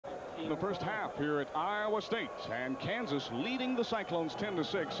the first half here at Iowa State, and Kansas leading the Cyclones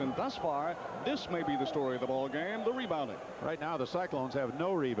 10-6. And thus far, this may be the story of the ball game, the rebounding. Right now, the Cyclones have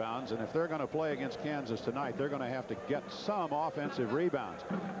no rebounds, and if they're going to play against Kansas tonight, they're going to have to get some offensive rebounds.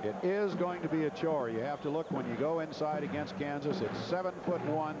 It is going to be a chore. You have to look when you go inside against Kansas. It's 7'1",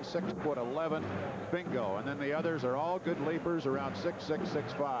 6'11", bingo, and then the others are all good leapers around 6'6",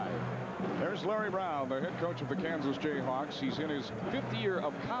 6'5". There's Larry Brown, the head coach of the Kansas Jayhawks. He's in his 5th year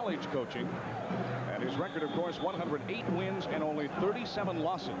of college coaching, and his record, of course, 108 wins and only 37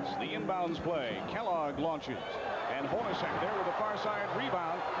 losses. The inbounds play. Kellogg launches, and Hornacek there with a far side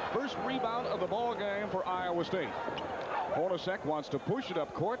rebound. First rebound of the ball game for Iowa State. Hornacek wants to push it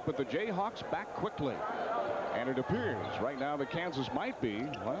up court, but the Jayhawks back quickly. And it appears right now that Kansas might be,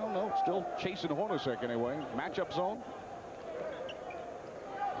 well, no, still chasing Hornacek anyway. Matchup zone.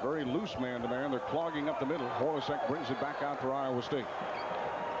 Very loose man-to-man. They're clogging up the middle. Hornacek brings it back out for Iowa State.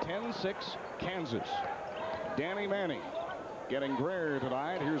 10-6 Kansas. Danny Manning getting Greer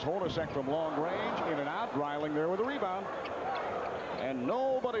tonight. Here's Hornacek from long range. In and out. Dreiling there with a rebound. And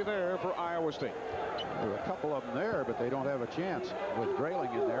nobody there for Iowa State. There are a couple of them there, but they don't have a chance with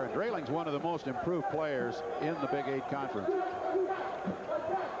Dreiling in there. And Drailing's one of the most improved players in the Big 8 Conference.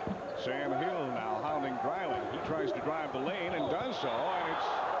 Sam Hill now hounding Dreiling. He tries to drive the lane and does so, and it's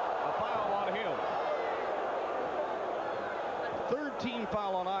a foul on Hill. Third team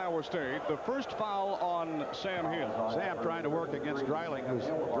foul on Iowa State. The first foul on Sam Hill. Sam trying to work against Dreiling, who's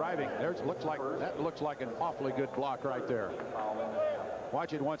driving. That looks like an awfully good block right there.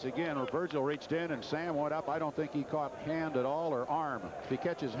 Watch it once again. Virgil reached in and Sam went up. I don't think he caught hand at all or arm. If he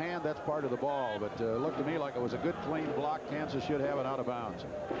catches hand, that's part of the ball. But looked to me like it was a good clean block. Kansas should have it out of bounds.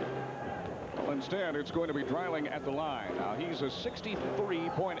 Well, instead, it's going to be Dreiling at the line. Now, he's a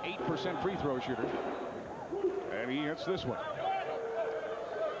 63.8% free throw shooter. And he hits this one.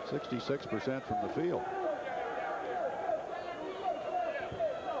 66% from the field.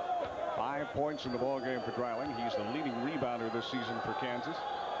 5 points in the ball game for Dreiling. He's the leading rebounder this season for Kansas.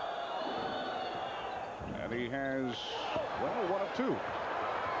 And he has, well, 1 of 2.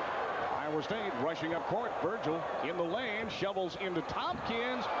 Iowa State rushing up court. Virgil in the lane, shovels into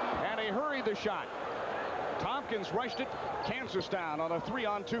Thompkins, and he hurried the shot. Thompkins rushed it. Kansas down on a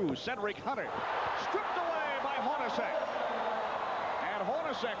 3-on-2. Cedric Hunter stripped away by Hornacek. And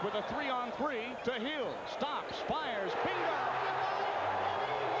Hornacek with a 3-on-3 to Hill. Stops, fires, bingo!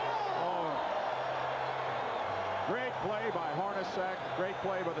 Great play by Hornacek. Great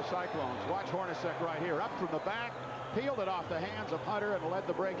play by the Cyclones. Watch Hornacek right here. Up from the back. Peeled it off the hands of Hunter and led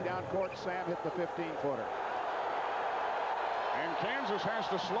the break down court. Sam hit the 15-footer. And Kansas has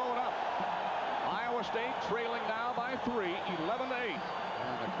to slow it up. Iowa State trailing now by 3, 11-8.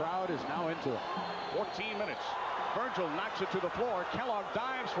 And the crowd is now into it. 14 minutes. Virgil knocks it to the floor. Kellogg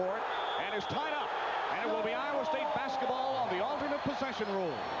dives for it and is tied up. And it will be Iowa State basketball on the alternate possession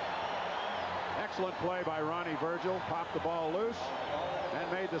rule. Excellent play by Ronnie Virgil. Popped the ball loose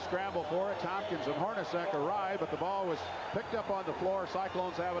and made the scramble for it. Thompkins and Hornacek arrived, but the ball was picked up on the floor.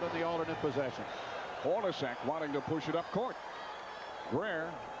 Cyclones have it in the alternate possession. Hornacek wanting to push it up court.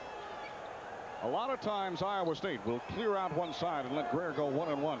 Greer. A lot of times Iowa State will clear out one side and let Greer go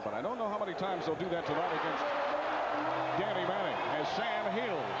 1-on-1, but I don't know how many times they'll do that tonight against Danny Manning, as Sam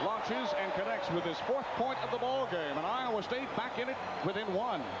Hill launches and connects with his 4th point of the ball game, and Iowa State back in it within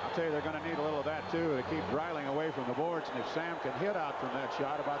 1. I'll tell you, they're going to need a little of that too to keep Dreiling away from the boards, and if Sam can hit out from that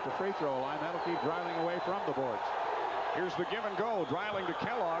shot about the free throw line, that'll keep Dreiling away from the boards. Here's the give and go. Dreiling to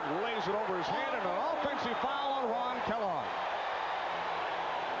Kellogg, lays it over his head, and an offensive foul on Ron Kellogg.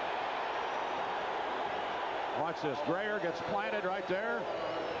 Watch this. Greer gets planted right there.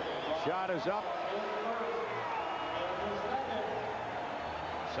 Shot is up.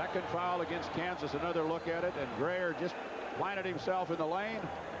 Second foul against Kansas. Another look at it, and Greer just planted himself in the lane.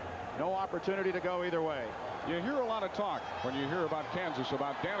 No opportunity to go either way. You hear a lot of talk when you hear about Kansas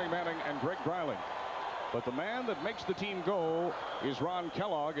about Danny Manning and Greg Dreiling. But the man that makes the team go is Ron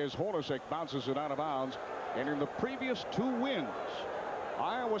Kellogg, as Hornacek bounces it out of bounds. And in the previous 2 wins,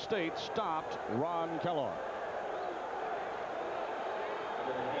 Iowa State stopped Ron Kellogg.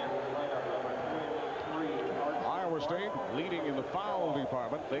 Iowa State leading in the foul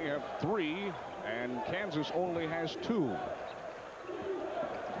department. They have 3, and Kansas only has 2. And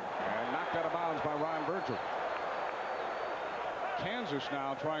knocked out of bounds by Ryan Virgil. Kansas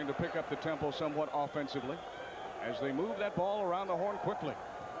now trying to pick up the tempo somewhat offensively as they move that ball around the horn quickly.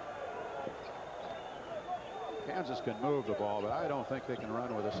 Kansas can move the ball, but I don't think they can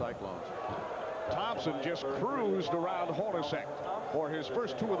run with the Cyclones. Thompson just cruised around Hornacek for his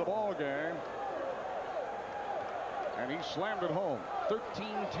first 2 of the ball game. And he slammed it home.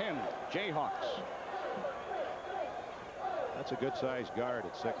 13-10 Jayhawks. That's a good-sized guard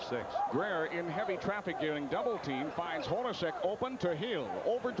at 6'6". Greer in heavy traffic getting double team finds Hornacek open to Hill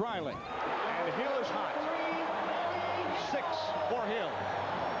over Dreiling. And Hill is hot. 6 for Hill.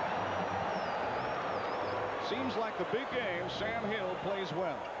 Seems like the big game. Sam Hill plays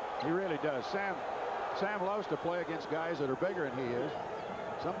well. He really does. Sam loves to play against guys that are bigger than he is.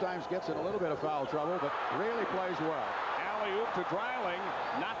 Sometimes gets in a little bit of foul trouble, but really plays well. Alley-oop to Dreiling.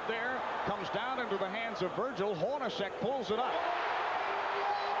 Not there. Comes down into the hands of Virgil. Hornacek pulls it up.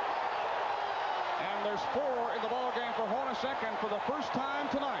 And there's 4 in the ball game for Hornacek. And for the first time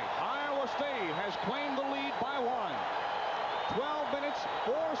tonight, Iowa State has claimed the lead by 1. 12 minutes,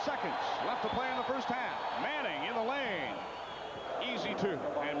 4 seconds left to play in the first half. Manning in the lane. Easy 2.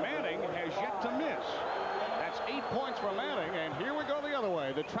 And Manning has yet to miss. That's 8 points for Manning. And here we go the other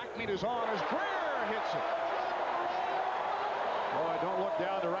way. The track meet is on as Greer hits it. Boy, don't look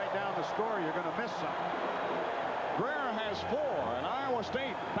down to write down the score. You're going to miss something. Greer has 4, and Iowa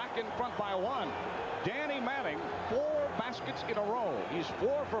State back in front by 1. Danny Manning, 4 baskets in a row. He's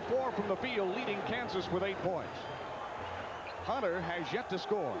 4 for 4 from the field, leading Kansas with 8 points. Hunter has yet to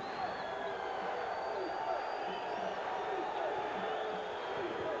score.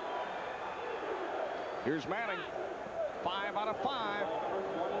 Here's Manning. 5 out of 5.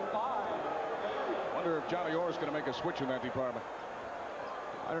 Wonder if Johnny Orr is going to make a switch in that department.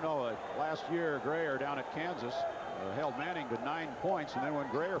 I don't know. Last year, Greer down at Kansas held Manning to 9 points, and then when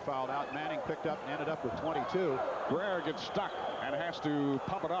Greer fouled out, Manning picked up and ended up with 22. Greer gets stuck and has to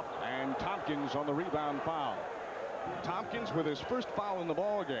pump it up, and Thompkins on the rebound foul. Thompkins with his first foul in the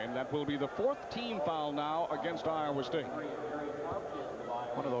ball game. That will be the 4th team foul now against Iowa State.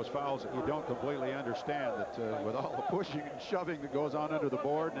 One of those fouls that you don't completely understand, that with all the pushing and shoving that goes on under the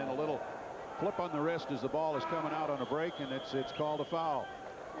board, and then a little flip on the wrist as the ball is coming out on a break, and it's called a foul.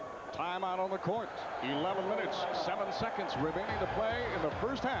 Timeout on the court. 11 minutes, 7 seconds remaining to play in the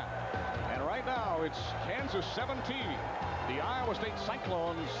first half. And right now it's Kansas 17, the Iowa State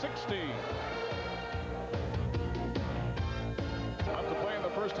Cyclones 16. Up to play in the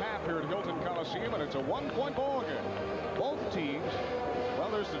first half here at Hilton Coliseum, and it's a 1-point ball game. Both teams, well,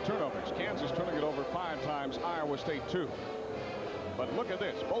 there's the turnovers. Kansas turning it over 5 times, Iowa State 2. But look at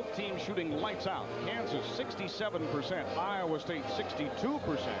this. Both teams shooting lights out. Kansas 67%. Iowa State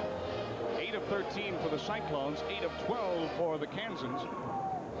 62%. 8 of 13 for the Cyclones. 8 of 12 for the Kansans.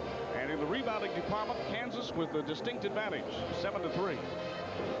 And in the rebounding department, Kansas with the distinct advantage. 7-3.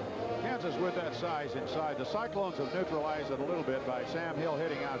 Kansas with that size inside. The Cyclones have neutralized it a little bit by Sam Hill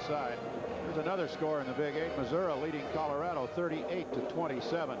hitting outside. There's another score in the Big 8. Missouri leading Colorado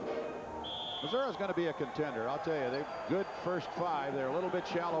 38-27. Missouri's going to be a contender. I'll tell you, they're good first 5. They're a little bit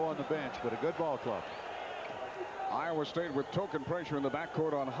shallow on the bench, but a good ball club. Iowa State with token pressure in the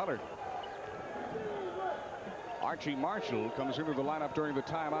backcourt on Hunter. Archie Marshall comes into the lineup during the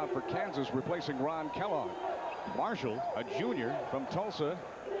timeout for Kansas, replacing Ron Kellogg. Marshall, a junior from Tulsa,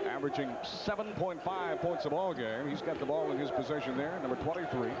 averaging 7.5 points a ball game. He's got the ball in his possession there, number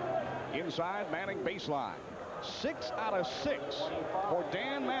 23. Inside, Manning baseline. 6 out of 6 for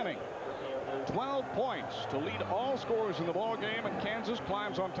Dan Manning. 12 points to lead all scorers in the ball game, and Kansas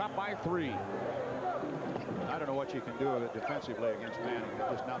climbs on top by 3. I don't know what you can do with it defensively against Manning.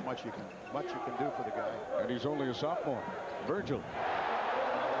 There's just not much you can do for the guy. And he's only a sophomore. Virgil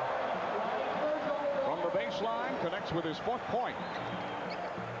from the baseline connects with his 4th point.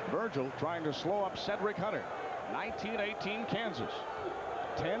 Virgil trying to slow up Cedric Hunter. 19-18 Kansas.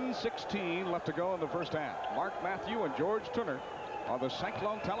 10-16 left to go in the first half. Mark Mathew and George Turner on the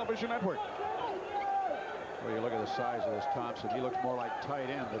Cyclone Television Network. Well, you look at the size of this Thompson. He looks more like tight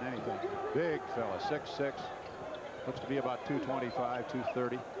end than anything. Big fella, 6'6". Looks to be about 225,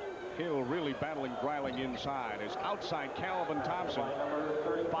 230. Hill really battling Dreiling inside as outside Calvin Thompson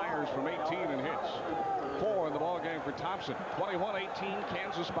fires from 18 and hits. 4 in the ball game for Thompson. 21-18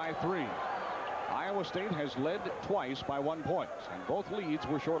 Kansas by 3. Iowa State has led twice by 1 point, and both leads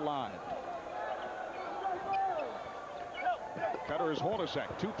were short-lived. Cutter is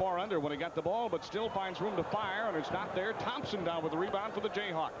Hornacek, too far under when he got the ball, but still finds room to fire, and it's not there. Thompson down with the rebound for the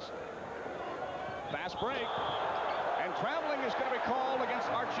Jayhawks. Fast break, and traveling is going to be called against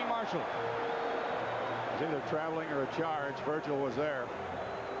Archie Marshall. It's either traveling or a charge. Virgil was there.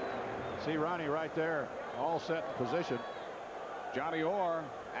 See Ronnie right there, all set in position. Johnny Orr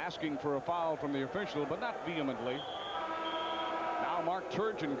asking for a foul from the official, but not vehemently. Now Mark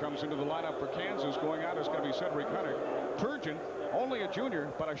Turgeon comes into the lineup for Kansas. Going out is going to be Cedric Hunter. Turgeon, only a junior,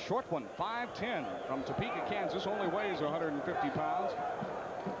 but a short one, 5'10", from Topeka, Kansas. Only weighs 150 pounds.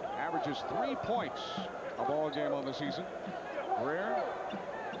 Averages 3 points a ball game on the season. Greer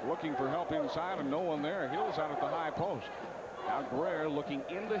looking for help inside and no one there. Hill's out at the high post. Now Greer looking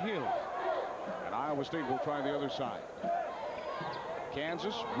into Hill. And Iowa State will try the other side.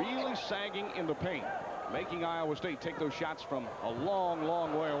 Kansas really sagging in the paint, making Iowa State take those shots from a long,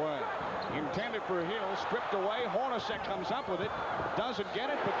 long way away. Intended for Hill, stripped away. Hornacek comes up with it, doesn't get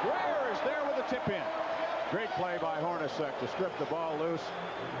it, but Greer is there with a tip in. Great play by Hornacek to strip the ball loose.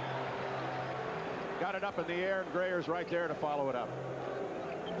 Got it up in the air, and Greer's right there to follow it up.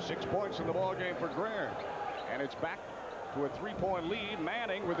 6 points in the ball game for Greer, and it's back to a 3-point lead.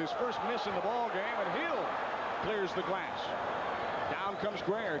 Manning with his first miss in the ball game, and Hill clears the glass. Down comes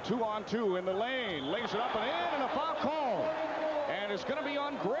Greer, 2-on-2 in the lane, lays it up and in, and a foul call, and it's going to be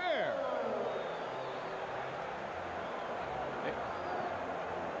on Greer.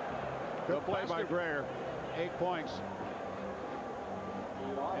 Good play by Greer. 8 points.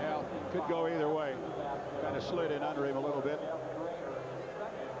 Yeah, could go either way. Kind of slid in under him a little bit.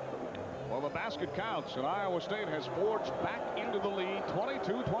 Well, the basket counts, and Iowa State has forged back into the lead,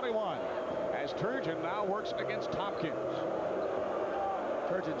 22-21, as Turgeon now works against Thompkins.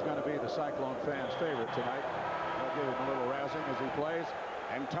 Turgeon's going to be the Cyclone fans' favorite tonight. They'll give him a little rousing as he plays.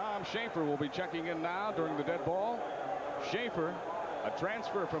 And Tom Schafer will be checking in now during the dead ball. Schafer, a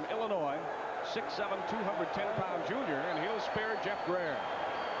transfer from Illinois, 6'7", 210-pound junior, and he'll spare Jeff Greer.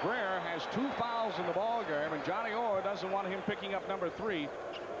 Greer has 2 fouls in the ball game, and Johnny Orr doesn't want him picking up number 3,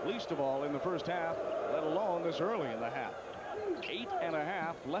 least of all in the first half, let alone this early in the half.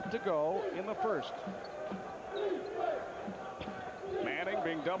 8.5 left to go in the first. Manning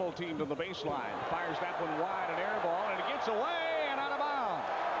being double teamed on the baseline, fires that one wide, an air ball, and it gets away and out of bounds.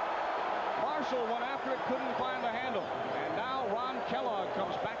 Marshall went after it, couldn't find the handle, and now Ron Kellogg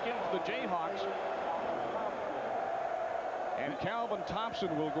comes back into the Jayhawks. And Calvin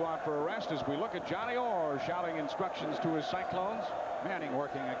Thompson will go out for a rest as we look at Johnny Orr shouting instructions to his Cyclones. Manning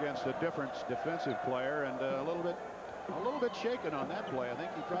working against a different defensive player, and a little bit shaken on that play. I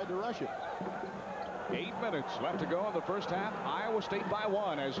think he tried to rush it. 8 minutes left to go in the first half. Iowa State by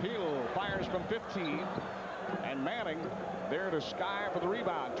 1 as Hill fires from 15, and Manning there to Sky for the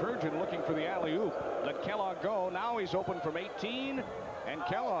rebound. Turgeon looking for the alley-oop. Let Kellogg go. Now he's open from 18, and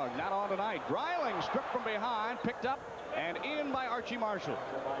Kellogg not on tonight. Dreiling stripped from behind, picked up and in by Archie Marshall.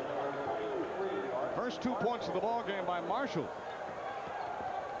 First 2 points of the ball game by Marshall.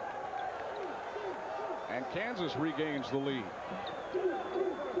 And Kansas regains the lead.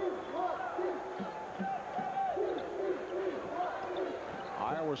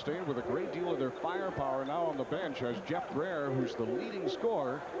 Iowa State with a great deal of their firepower now on the bench as Jeff Greer, who's the leading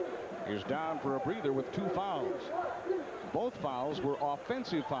scorer, is down for a breather with 2 fouls. Both fouls were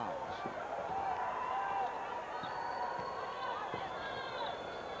offensive fouls.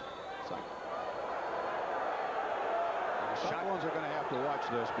 Cyclones are going to have to watch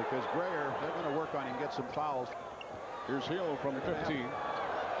this because Greer, they're going to work on him, get some fouls. Here's Hill from 15.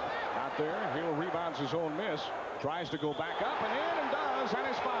 Out there, Hill rebounds his own miss, tries to go back up and in, and does, and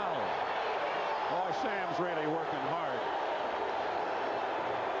is fouled. Boy, Sam's really working hard.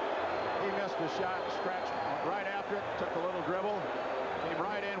 He missed the shot, scratched right after it, took a little dribble, came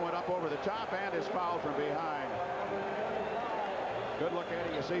right in, went up over the top, and is fouled from behind. Good look at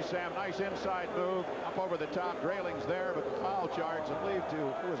it. You see Sam, nice inside move, up over the top. Drailing's there, but the foul charge, I believe, to,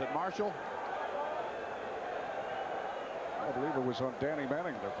 who was it, Marshall? I believe it was on Danny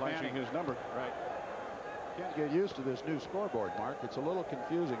Manning. They're flashing his number. Right. Can't get used to this new scoreboard, Mark. It's a little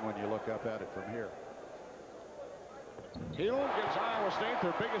confusing when you look up at it from here. Hill gives Iowa State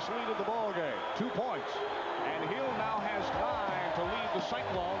their biggest lead of the ball game, 2 points. And Hill now has 9 to lead the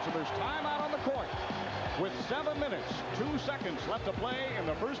Cyclones, and there's timeout on the court. With 7 minutes, 2 seconds left to play in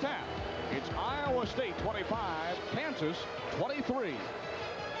the first half. It's Iowa State 25, Kansas 23.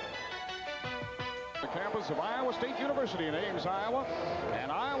 The campus of Iowa State University in Ames, Iowa,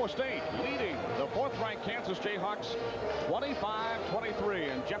 and Iowa State leading the 4th-ranked Kansas Jayhawks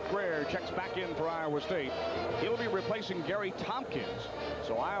 25-23, and Jeff Greer checks back in for Iowa State. He'll be replacing Gary Thompkins,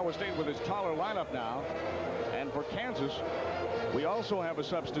 so Iowa State with its taller lineup now. And for Kansas, we also have a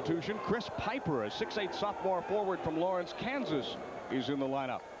substitution. Chris Piper, a 6'8" sophomore forward from Lawrence, Kansas, is in the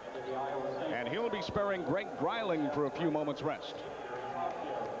lineup, and he'll be sparing Greg Dreiling for a few moments rest.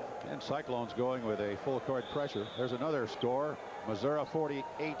 And Cyclones going with a full court pressure. There's another score. Missouri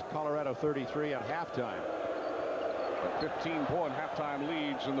 48, Colorado 33 at halftime. But 15-point halftime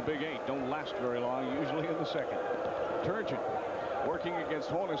leads in the Big 8 don't last very long, usually in the second. Turgeon working against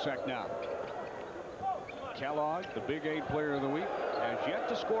Hornacek now. Kellogg, the Big 8 player of the week, has yet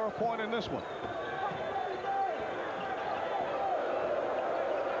to score a point in this one.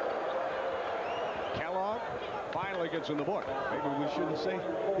 Kellogg certificates in the book. Maybe we shouldn't say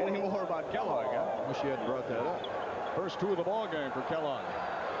any more about Kellogg. I wish you hadn't brought that up. First 2 of the ball game for Kellogg.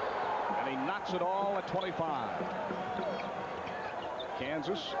 And he knocks it all at 25.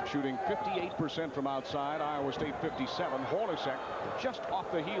 Kansas shooting 58% from outside. Iowa State 57. Hornacek just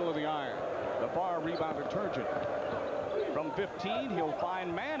off the heel of the iron. The far rebound to Turgeon. From 15, he'll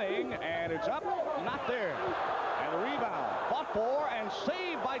find Manning, and it's up, not there. And the rebound, fought for and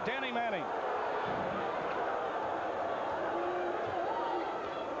saved by Danny Manning.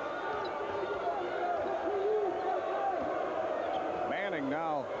 Manning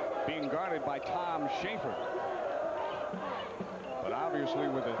now being guarded by Tom Schafer. But obviously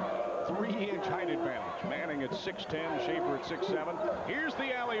with a 3-inch height advantage. Manning at 6'10", Schafer at 6'7". Here's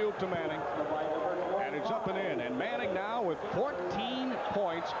the alley-oop to Manning. And it's up and in. And Manning now with 14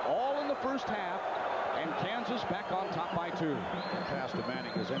 points, all in the first half. And Kansas back on top by 2. Pass to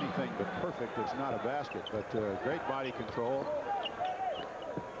Manning is anything but perfect. It's not a basket, but great body control.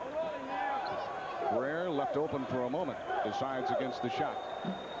 Greer left open for a moment. Decides against the shot.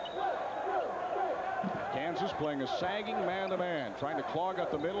 Kansas playing a sagging man-to-man, trying to clog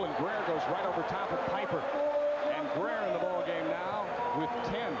up the middle, and Greer goes right over top of Piper. And Greer in the ball game now with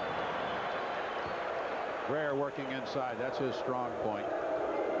 10. Greer working inside. That's his strong point.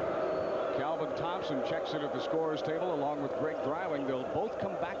 Calvin Thompson checks in at the scorer's table along with Greg Dreiling. They'll both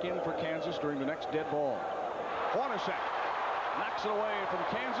come back in for Kansas during the next dead ball. Hornacek knocks it away from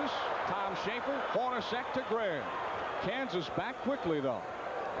Kansas. Tom Schafer, Hornacek to Greer. Kansas back quickly, though.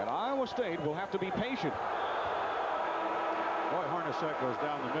 And Iowa State will have to be patient. Boy, Hornacek goes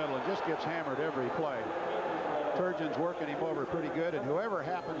down the middle and just gets hammered every play. Turgeon's working him over pretty good, and whoever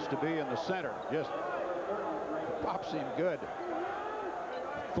happens to be in the center just pops him good.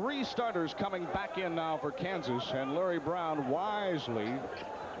 3 starters coming back in now for Kansas, and Larry Brown wisely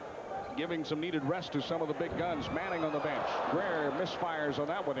giving some needed rest to some of the big guns. Manning on the bench. Greer misfires on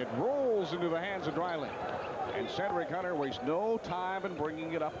that one. It rolls into the hands of Dreiling. And Cedric Hunter wastes no time in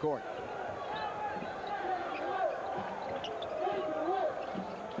bringing it up court.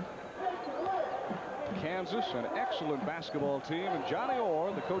 Kansas, an excellent basketball team, and Johnny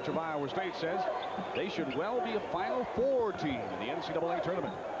Orr, the coach of Iowa State, says they should well be a Final Four team in the NCAA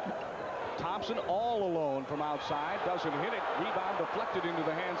tournament. Thompson all alone from outside, doesn't hit it. Rebound deflected into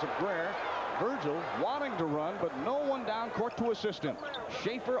the hands of Greer. Virgil wanting to run, but no one down court to assist him.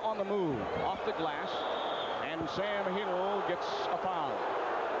 Schafer on the move, off the glass, and Sam Hill gets a foul.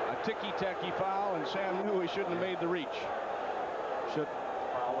 A ticky-tacky foul, and Sam knew he shouldn't have made the reach.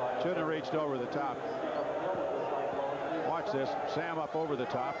 Shouldn't have reached over the top. Watch this. Sam up over the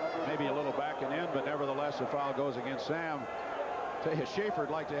top. Maybe a little back and in, but nevertheless, the foul goes against Sam. Tell you,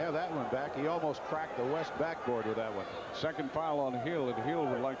 Schafer'd like to have that one back. He almost cracked the west backboard with that one. Second foul on Hill, and Hill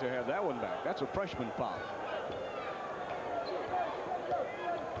would like to have that one back. That's a freshman foul.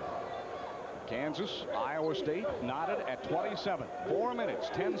 Kansas, Iowa State knotted at 27. 4 minutes,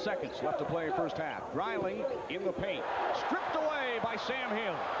 10 seconds left to play first half. Dreiling in the paint. Stripped away by Sam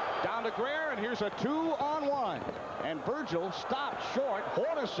Hill. Down to Greer, and here's a 2-on-1. And Virgil stopped short.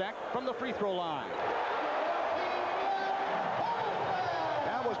 Hornacek from the free throw line.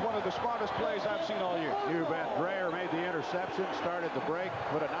 That was one of the smartest plays I've seen all year. You bet. Greer made the interception, started the break,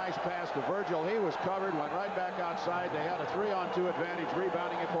 put a nice pass to Virgil. He was covered, went right back outside. They had a 3-on-2 advantage,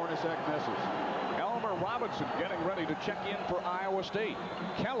 rebounding if Hornacek misses. Elmer Robinson getting ready to check in for Iowa State.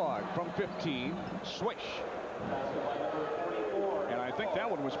 Kellogg from 15, swish. And I think that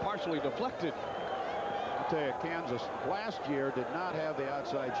one was partially deflected. I'll tell you, Kansas last year did not have the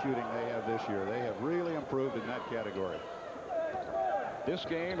outside shooting they have this year. They have really improved in that category. This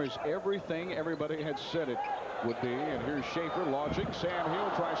game is everything everybody had said it would be. And here's Schafer launching. Sam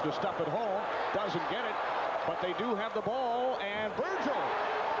Hill tries to stuff it home. Doesn't get it. But they do have the ball. And Virgil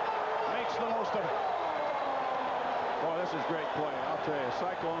makes the most of it. Boy, this is great play. I'll tell you,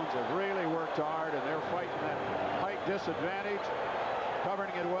 Cyclones have really worked hard, and they're fighting that height disadvantage.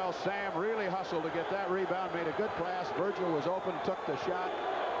 Covering it well. Sam really hustled to get that rebound. Made a good pass. Virgil was open. Took the shot.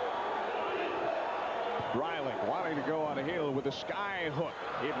 Dreiling wanting to go on a Hill with a sky hook.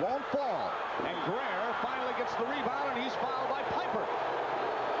 It won't fall. And Greer finally gets the rebound, and he's fouled by Piper.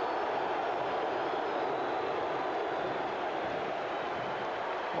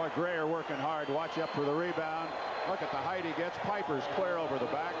 Boy, Greer working hard. Watch up for the rebound. Look at the height he gets. Piper's clear over the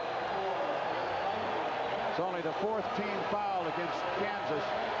back. It's only the 4th team foul against Kansas.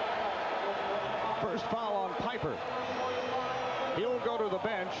 First foul on Piper. He'll go to the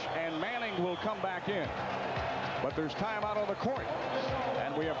bench, and Manning will come back in. But there's time out on the court.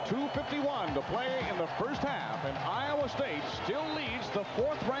 And we have 2:51 to play in the first half, and Iowa State still leads the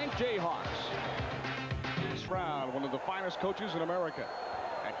 4th-ranked Jayhawks. Brown, one of the finest coaches in America.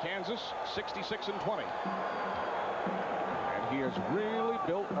 At Kansas, 66-20. And he has really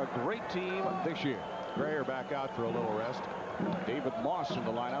built a great team this year. Grayer back out for a little rest. David Moss in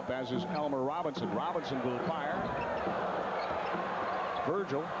the lineup, as is Elmer Robinson. Robinson will fire.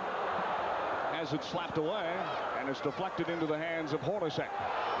 Virgil has it slapped away, and it's deflected into the hands of Hornacek.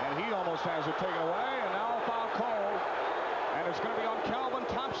 And he almost has it taken away, and now a foul called. And it's going to be on Calvin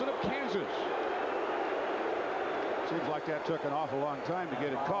Thompson of Kansas. Seems like that took an awful long time to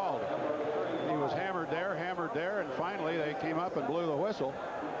get it called. He was hammered there, and finally they came up and blew the whistle.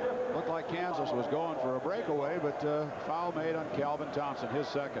 Looked like Kansas was going for a breakaway, but foul made on Calvin Thompson, his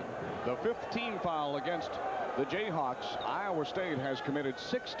second. The 15th foul against the Jayhawks. Iowa State has committed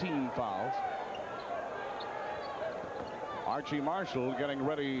 16 fouls. Archie Marshall getting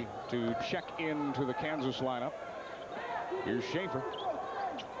ready to check into the Kansas lineup. Here's Schafer.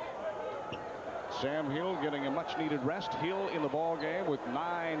 Sam Hill getting a much-needed rest. Hill in the ball game with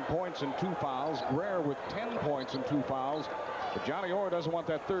 9 points and 2 fouls. Grayer with 10 points and 2 fouls. But Johnny Orr doesn't want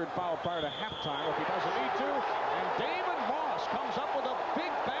that third foul prior to halftime if he doesn't need to. And David Moss comes up with a big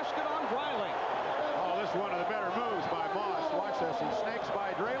basket on Dreiling. Oh, this is one of the better moves by Moss. Watch this. He snakes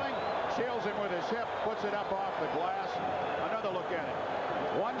by Dreiling, shields him with his hip, puts it up off the glass. Another look at it.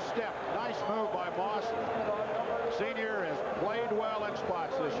 One step. Nice move by Moss. Senior has played well in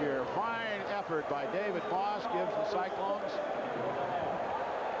spots this year. Fine effort by David Moss gives the Cyclones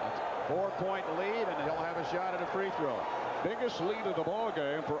a 4-point lead, and he'll have a shot at a free throw. Biggest lead of the ball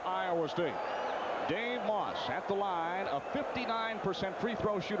game for Iowa State. Dave Moss at the line, a 59% free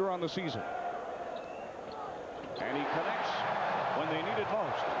throw shooter on the season. And he connects when they need it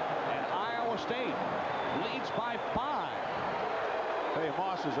most. And Iowa State leads by 5. Hey,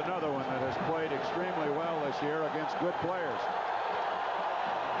 Moss is another one that has played extremely well this year against good players.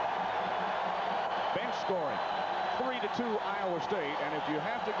 Bench scoring, 3-2 Iowa State. And if you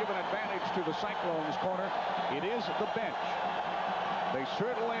have to give an advantage to the Cyclones corner, it is the bench. They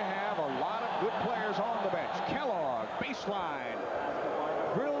certainly have a lot of good players on the bench. Kellogg, baseline,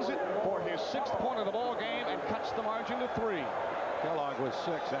 drills it for his 6th point of the ball game and cuts the margin to 3. Kellogg was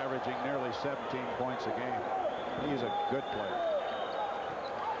 6, averaging nearly 17 points a game. He's a good player.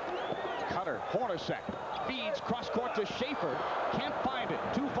 Cutter, Hornacek feeds cross court to Schafer. Can't find it.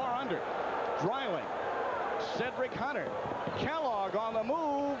 Too far under. Dreiling. Cedric Hunter. Kellogg on the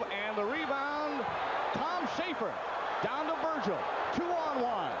move, and the rebound. Tom Schafer down to Virgil.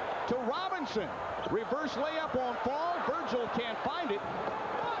 2-on-1 to Robinson. Reverse layup won't fall. Virgil can't find it.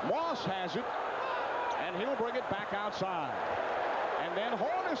 Moss has it, and he'll bring it back outside. And then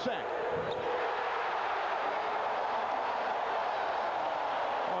Hornacek.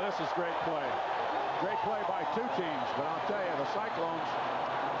 This is great play. Great play by 2 teams, but I'll tell you, the Cyclones,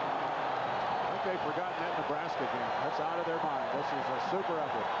 I think they've forgotten that Nebraska game. That's out of their mind. This is a super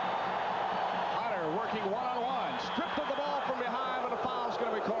effort. Hunter working one-on-one. Stripped of the ball from behind, but a foul's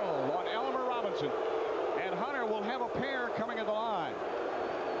going to be called on Elmer Robinson. And Hunter will have a pair coming at the line.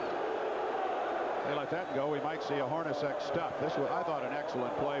 They let that go. We might see a Hornacek stuff. This was, I thought, an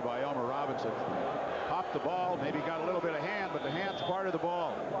excellent play by Elmer Robinson. Popped the ball, maybe got a little bit of hand, but the hand's part of the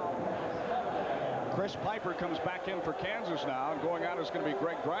ball. Chris Piper comes back in for Kansas now, and going out is going to be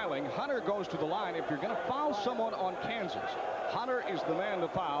Greg Dreiling. Hunter goes to the line. If you're going to foul someone on Kansas, Hunter is the man to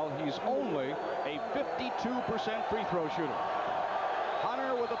foul. He's only a 52% free throw shooter.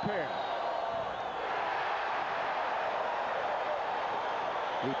 Hunter with a pair.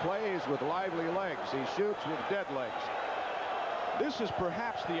 He plays with lively legs. He shoots with dead legs. This is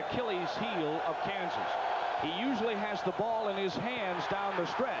perhaps the Achilles heel of Kansas. He usually has the ball in his hands down the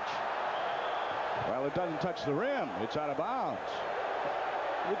stretch. Well, it doesn't touch the rim. It's out of bounds.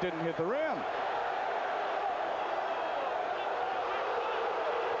 It didn't hit the rim.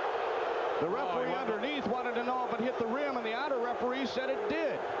 The referee underneath wanted to know if it hit the rim, and the outer referee said it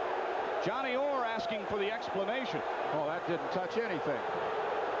did. Johnny Orr asking for the explanation. Oh, that didn't touch anything.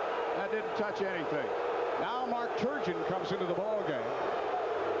 That didn't touch anything. Now Mark Turgeon comes into the ball game.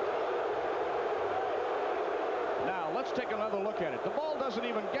 Now let's take another look at it. The ball doesn't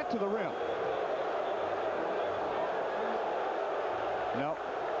even get to the rim. No.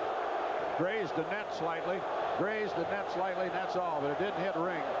 Grazed the net slightly. Grazed the net slightly, and that's all, but it didn't hit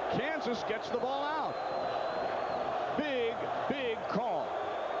ring. Kansas gets the ball out. Big, big call.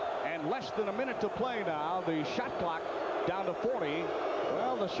 And less than a minute to play now. The shot clock down to 40.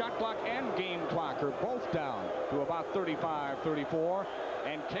 Well, the shot clock and game clock are both down to about 35-34.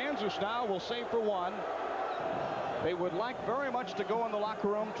 And Kansas now will save for one. They would like very much to go in the locker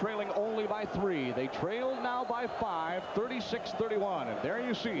room trailing only by 3. They trail now by 5, 36-31. And there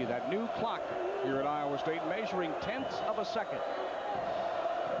you see that new clock here at Iowa State measuring tenths of a second.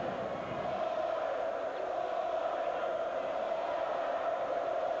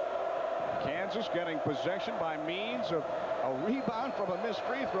 Kansas getting possession by means of a rebound from a missed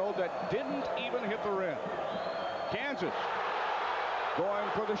free throw that didn't even hit the rim. Kansas going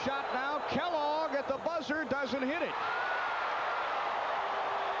for the shot now. Kellogg at the buzzer, doesn't hit it.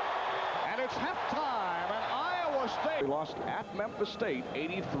 And it's halftime, and Iowa State lost at Memphis State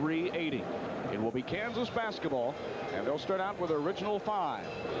 83-80. It will be Kansas basketball, and they'll start out with their original 5.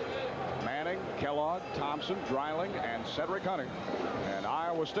 Manning, Kellogg, Thompson, Dreiling, and Cedric. And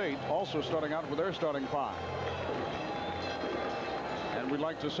Iowa State also starting out with their starting 5. And we'd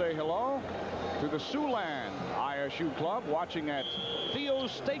like to say hello to the Siouxland ISU Club watching at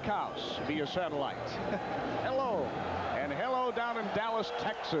Theo's Steakhouse via satellite. Hello. And hello down in Dallas,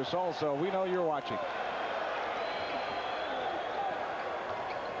 Texas also. We know you're watching.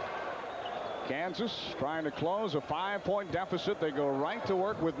 Kansas trying to close a 5-point deficit. They go right to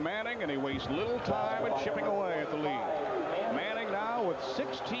work with Manning, and he wastes little time at chipping away at the lead. Manning now with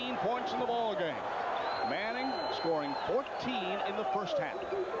 16 points in the ball game. Manning scoring 14 in the first half.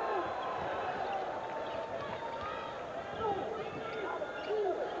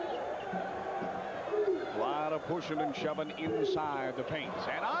 A lot of pushing and shoving inside the paint,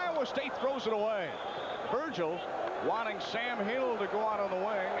 and Iowa State throws it away. Virgil wanting Sam Hill to go out on the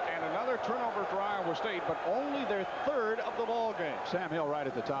wing, and another turnover for Iowa State, but only their 3rd of the ball game. Sam Hill right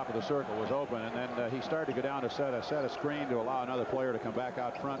at the top of the circle was open, and then he started to go down to set a screen to allow another player to come back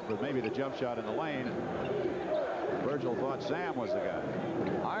out front with maybe the jump shot in the lane. And Virgil thought Sam was the guy.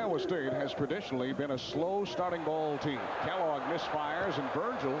 Iowa State has traditionally been a slow starting ball team. Kellogg misfires, and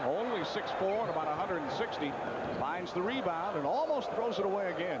Virgil, only 6'4" and about 160, finds the rebound and almost throws it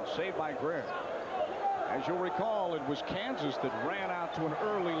away again. Saved by Greer. As you'll recall, it was Kansas that ran out to an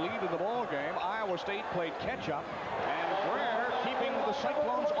early lead in the ball game. Iowa State played catch up, and Greer keeping the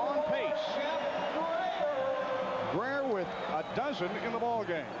Cyclones on pace. Greer with a dozen in the ball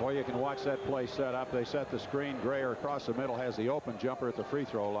game. Boy, you can watch that play set up. They set the screen. Greer across the middle has the open jumper at the free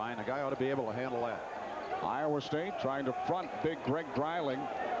throw line. A guy ought to be able to handle that. Iowa State trying to front big Greg Dreiling.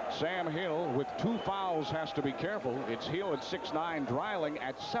 Sam Hill with 2 fouls has to be careful. It's Hill at 6'9", Dreiling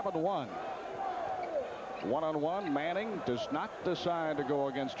at 7'1". One-on-one, Manning does not decide to go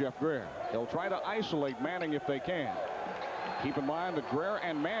against Jeff Greer. They'll try to isolate Manning if they can. Keep in mind that Greer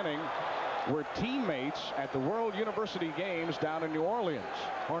and Manning were teammates at the World University Games down in New Orleans.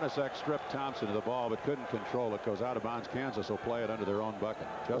 Hornacek stripped Thompson of the ball but couldn't control it. Goes out of bounds. Kansas will play it under their own bucket.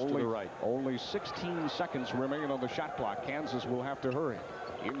 Just to the right. Only 16 seconds remain on the shot clock. Kansas will have to hurry.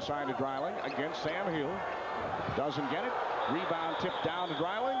 Inside to Dreiling against Sam Hill. Doesn't get it. Rebound tipped down to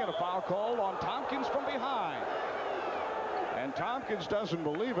Dreiling, and a foul called on Thompkins from behind. And Thompkins doesn't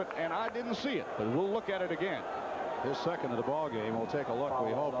believe it, and I didn't see it, but we'll look at it again. His 2nd of the ball game. We'll take a look,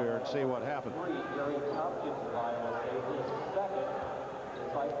 we hope, here and see what happened.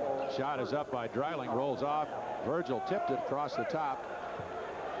 Shot is up by Dreiling, rolls off. Virgil tipped it across the top.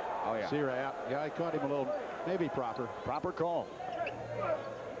 Oh yeah. Yeah, I caught him a little, maybe proper call.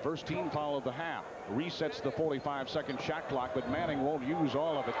 First team foul of the half. Resets the 45-second shot clock, but Manning won't use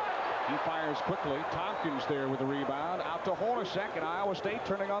all of it. He fires quickly. Thompkins there with the rebound. Out to Hornacek, and Iowa State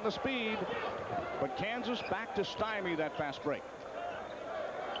turning on the speed. But Kansas back to stymie that fast break.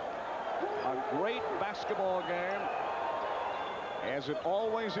 A great basketball game, as it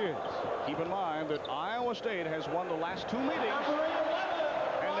always is. Keep in mind that Iowa State has won the last 2 meetings,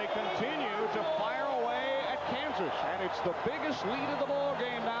 and they continue to fire away at Kansas. And it's the biggest lead of the ball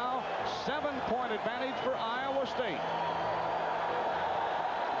game now. 7-point advantage for Iowa State.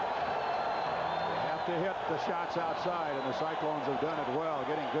 To hit the shots outside, and the Cyclones have done it well,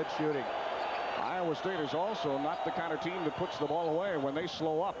 getting good shooting. Iowa State is also not the kind of team that puts the ball away. When they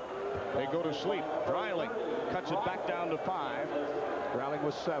slow up, they go to sleep. Dreiling cuts it back down to 5. Dreiling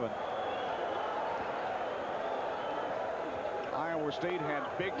was 7. Iowa State had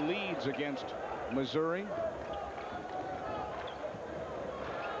big leads against Missouri.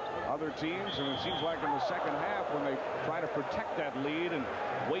 Other teams, and it seems like in the second half, when they try to protect that lead and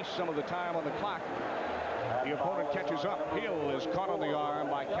waste some of the time on the clock, the opponent catches up. Hill is caught on the arm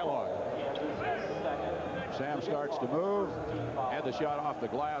by Kellogg. Sam starts to move, had the shot off the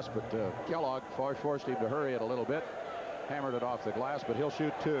glass, but Kellogg forced him to hurry it a little bit. Hammered it off the glass, but he'll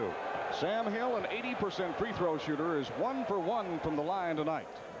shoot 2. Sam Hill, an 80% free throw shooter, is 1 for 1 from the line tonight.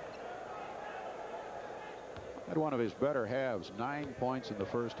 Had one of his better halves, 9 points in the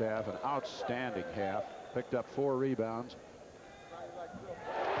first half, an outstanding half. Picked up 4 rebounds.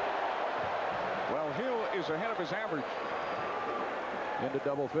 Well, Hill is ahead of his average. Into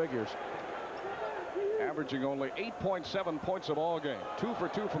double figures. Averaging only 8.7 points a ball game. 2 for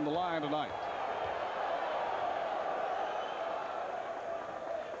 2 from the line tonight.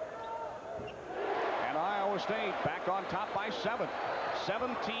 And Iowa State back on top by 7.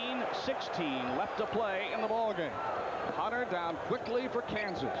 17-16 left to play in the ball game. Hunter down quickly for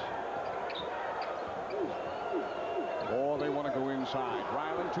Kansas. Oh, they want to go inside.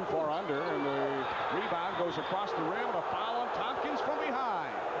 Dreiling too far under, and the rebound goes across the rim, and a foul on Thompkins from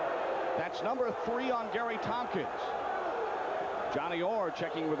behind. That's number 3 on Gary Thompkins. Johnny Orr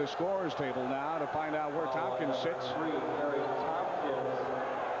checking with the scorers table now to find out where Thompkins sits.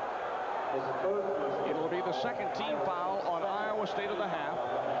 It'll be the second team foul on Iowa State of the half.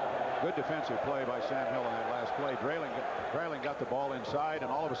 Good defensive play by Sam Hill in that last play. Dreiling got the ball inside,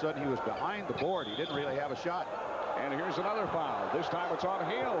 and all of a sudden he was behind the board. He didn't really have a shot. And here's another foul. This time it's on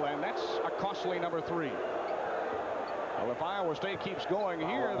Hill, and that's a costly number 3. Well, if Iowa State keeps going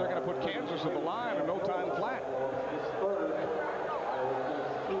here, they're going to put Kansas at the line in no time flat.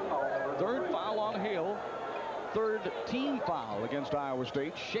 Third foul on Hill. Third team foul against Iowa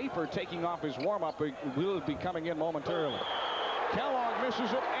State. Schafer taking off his warm-up will be coming in momentarily. Kellogg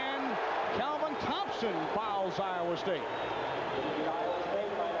misses it, and Calvin Thompson fouls Iowa State.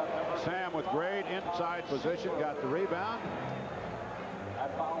 Sam with great inside position got the rebound.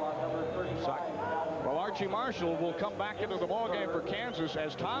 Well, Archie Marshall will come back into the ballgame for Kansas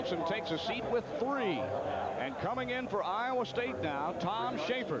as Thompson takes a seat with 3. And coming in for Iowa State now, Tom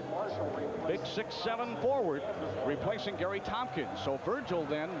Schafer. Big 6'7" forward, replacing Gary Thompkins. So Virgil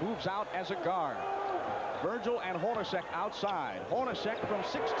then moves out as a guard. Virgil and Hornacek outside. Hornacek from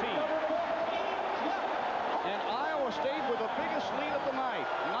 16. And Iowa State with the biggest lead of the night.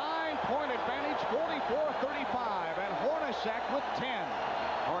 9-point advantage, 44-35. And Hornacek with 10.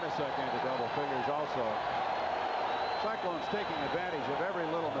 Hornacek into double figures also. Cyclones taking advantage of every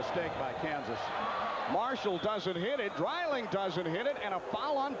little mistake by Kansas. Marshall doesn't hit it. Dreiling doesn't hit it. And a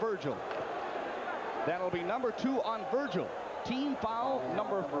foul on Virgil. That'll be number 2 on Virgil. Team foul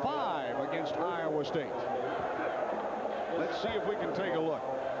number 5 against Iowa State. Let's see if we can take a look.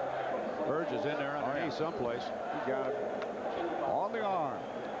 Virgil's in there underneath someplace. He got it on the arm.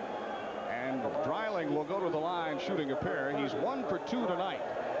 And Dreiling will go to the line shooting a pair. He's 1 for 2 tonight.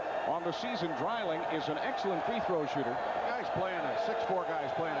 On the season, Dreiling is an excellent free throw shooter. Guy's playing a 6'4"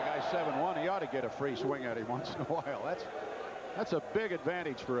 guy's playing a guy 7'1". He ought to get a free swing at him once in a while. That's a big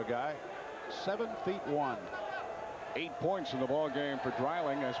advantage for a guy. 7'1". 8 points in the ball game for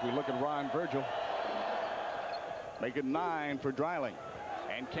Dreiling as we look at Ron Virgil. Make it 9 for Dreiling.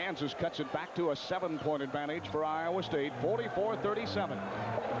 And Kansas cuts it back to a 7-point advantage for Iowa State, 44-37.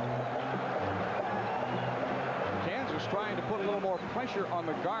 Kansas trying to put a little more pressure on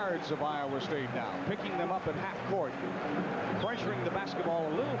the guards of Iowa State now, picking them up at half court, pressuring the basketball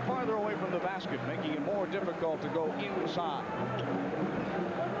a little farther away from the basket, making it more difficult to go inside.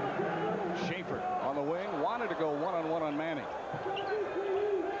 Schafer on the wing, wanted to go one-on-one on Manning.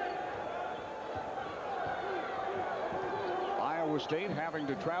 Iowa State having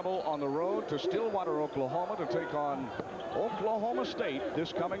to travel on the road to Stillwater, Oklahoma to take on Oklahoma State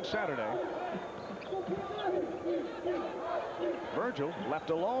this coming Saturday. Virgil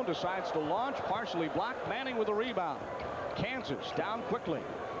left alone, decides to launch, partially blocked. Manning with a rebound. Kansas down quickly.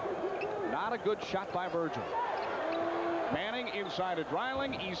 Not a good shot by Virgil. Manning inside of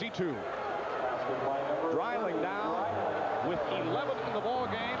Dreiling, easy 2. Dreiling now with 11 in the ball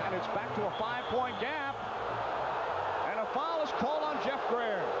game, and it's back to a 5-point gap. And a foul is called on Jeff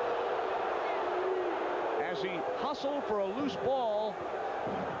Greer as he hustled for a loose ball.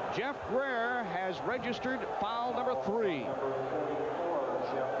 Jeff Greer has registered foul number 3.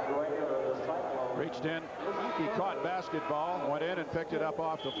 Reached in, he caught basketball, went in and picked it up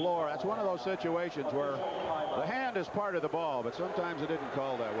off the floor. That's one of those situations where the hand is part of the ball, but sometimes it isn't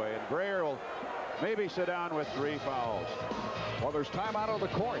called that way. And Greer will maybe sit down with 3 fouls. Well, there's time out of the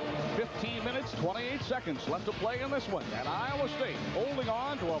court. 15 minutes, 28 seconds left to play in this one. And Iowa State holding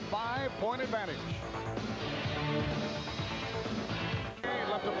on to a 5-point advantage.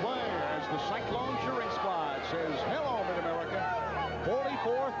 Left to play as the Cyclone cheering squad says, hello, Mid-America.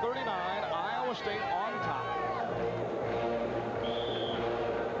 44-39, Iowa State on top.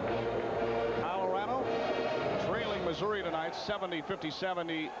 Colorado trailing Missouri tonight,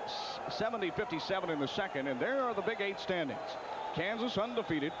 70-57 in the second, and there are the Big 8 standings. Kansas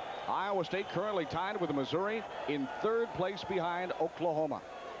undefeated. Iowa State currently tied with Missouri in 3rd place behind Oklahoma.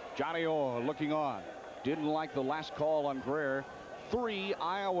 Johnny Orr looking on. Didn't like the last call on Greer. 3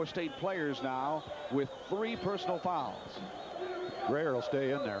 Iowa State players now with 3 personal fouls. Greer will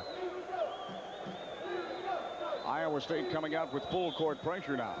stay in there. Iowa State coming out with full court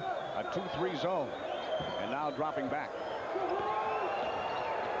pressure now. A 2-3 zone. And now dropping back.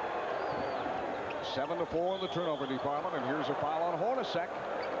 7-4 in the turnover department. And here's a foul on Hornacek.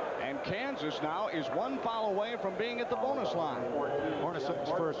 And Kansas now is 1 foul away from being at the bonus line. Hornacek's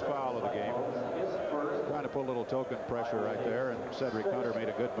first foul of the game. Trying to put a little token pressure right there. And Cedric Hunter made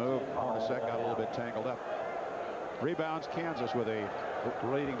a good move. Hornacek got a little bit tangled up. Rebounds, Kansas with a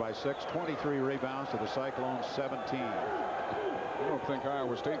leading by 6. 23 rebounds to the Cyclones 17. I don't think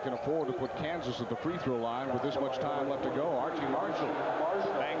Iowa State can afford to put Kansas at the free throw line with this much time left to go. Archie Marshall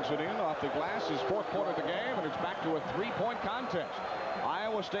bangs it in off the glass, his 4th point of the game, and it's back to a 3-point contest.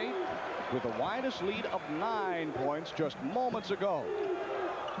 Iowa State with the widest lead of 9 points just moments ago.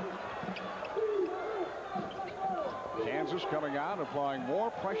 Kansas coming out, applying more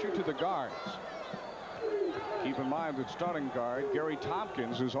pressure to the guards. Keep in mind that starting guard Gary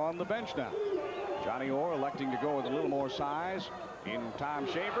Thompkins is on the bench now. Johnny Orr electing to go with a little more size. In Tom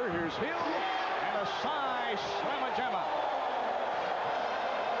Schafer, here's Hill, and a size slamma-jamma.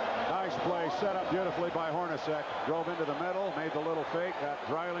 Nice play, set up beautifully by Hornacek. Drove into the middle, made the little fake, got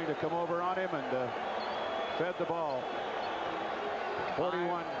Dreiling to come over on him, and fed the ball.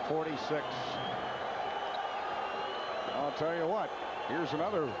 41-46. I'll tell you what, here's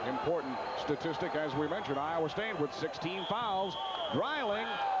another important statistic. As we mentioned, Iowa State with 16 fouls. Dreiling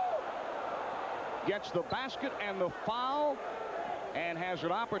gets the basket and the foul and has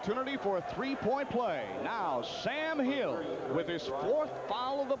an opportunity for a 3-point play. Now Sam Hill with his 4th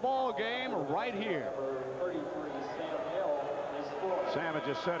foul of the ball game right here. Sam had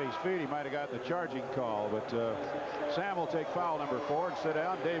just set his feet. He might have gotten the charging call, but Sam will take foul number 4 and sit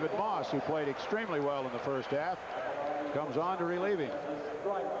down. David Moss, who played extremely well in the first half, comes on to relieve him.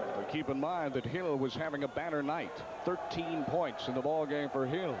 But keep in mind that Hill was having a banner night. 13 points in the ball game for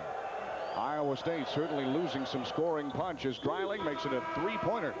Hill. Iowa State certainly losing some scoring punch as Dreiling makes it a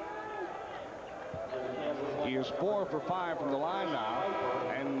 3-pointer. He is 4 for 5 from the line now.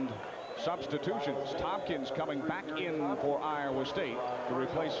 And substitutions. Thompkins coming back in for Iowa State to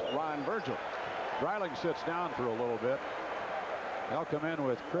replace Ron Virgil. Dreiling sits down for a little bit. They'll come in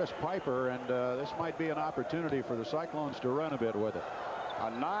with Chris Piper, and this might be an opportunity for the Cyclones to run a bit with it.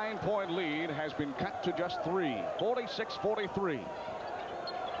 A 9-point lead has been cut to just 3. 46-43.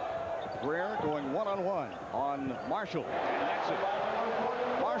 Greer going one-on-one on Marshall, and that's it.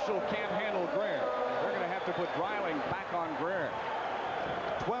 Marshall can't handle Greer. They're going to have to put Dreiling back on Greer.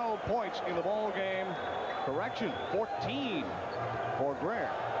 12 points in the ball game. Correction, 14 for Greer.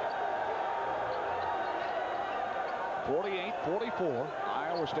 48-44.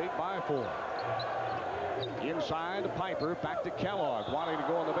 Iowa State by 4. Inside to Piper, back to Kellogg, wanting to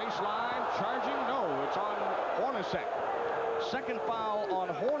go on the baseline. Charging, no, it's on Hornacek. 2nd foul on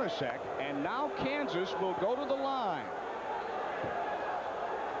Hornacek, and now Kansas will go to the line.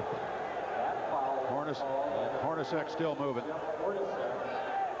 Hornacek still moving.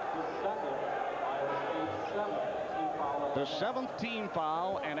 The 7th team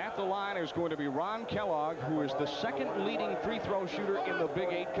foul, and at the line is going to be Ron Kellogg, who is the 2nd leading free throw shooter in the Big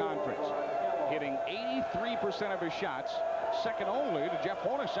 8 Conference, hitting 83% of his shots, second only to Jeff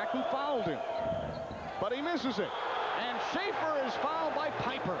Hornacek, who fouled him. But he misses it, and Schafer is fouled by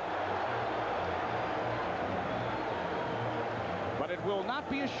Piper. But it will not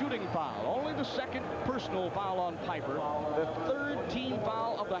be a shooting foul. Only the 2nd personal foul on Piper. The 3rd team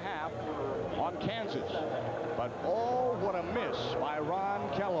foul of the half on Kansas. But oh, what a miss by Ron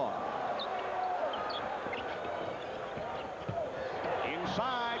Kellogg.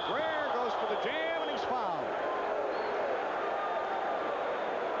 Inside, Greer goes for the jam, and he's fouled.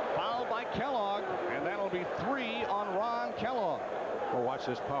 Fouled by Kellogg, and that'll be 3 on Ron Kellogg. Well, watch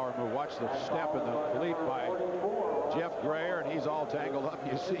this power move. Watch the step and the leap by Jeff Greer, and he's all tangled up.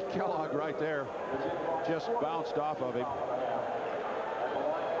 You see Kellogg right there, just bounced off of him.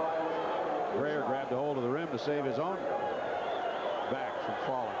 Greer grabbed a hold of the rim to save his own back from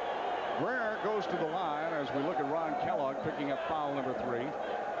falling. Greer goes to the line as we look at Ron Kellogg picking up foul number 3.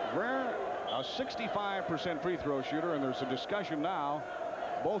 Greer, a 65% free throw shooter, and there's a discussion now,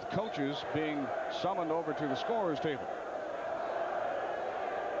 both coaches being summoned over to the scorer's table.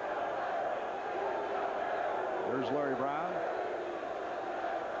 There's Larry Brown.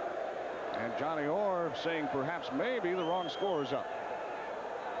 And Johnny Orr saying perhaps maybe the wrong score is up.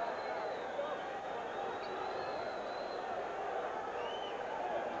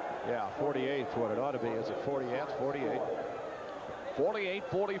 Yeah, 48 is what it ought to be. Is it 48? 48.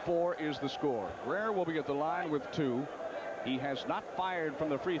 48-44 is the score. Greer will be at the line with 2. He has not fired from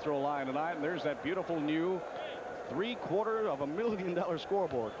the free throw line tonight, and there's that beautiful new $750,000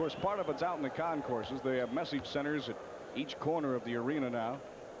 scoreboard. Of course, part of it's out in the concourses. They have message centers at each corner of the arena now.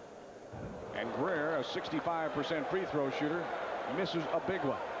 And Greer, a 65% free throw shooter, misses a big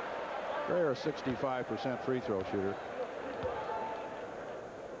one. Greer, a 65% free throw shooter.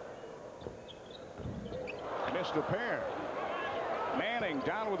 Missed a pair. Manning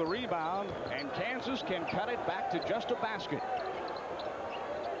down with a rebound, and Kansas can cut it back to just a basket.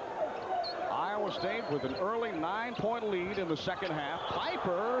 Iowa State with an early 9-point lead in the second half.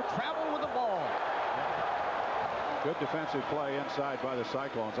 Piper traveled with the ball. Good defensive play inside by the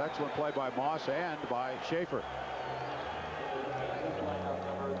Cyclones. Excellent play by Moss and by Schafer.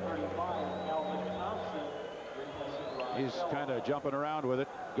 He's kind of jumping around with it.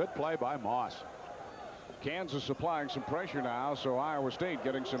 Good play by Moss. Kansas applying some pressure now, so Iowa State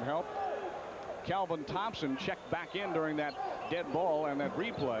getting some help. Calvin Thompson checked back in during that dead ball and that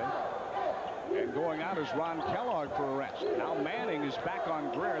replay. And going out is Ron Kellogg for a rest. Now Manning is back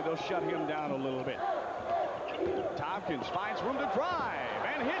on Greer. They'll shut him down a little bit. Thompkins finds room to drive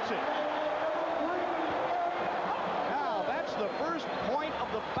and hits it. Now that's the first point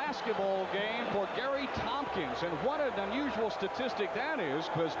of the basketball game for Gary Thompkins. And what an unusual statistic that is,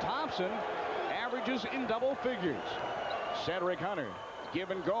 because Thompson averages in double figures. Cedric Hunter, give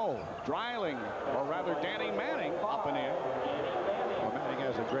and go. Dreiling, or rather Danny Manning, up and in. Well, Manning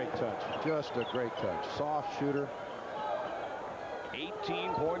has a great touch. Just a great touch. Soft shooter.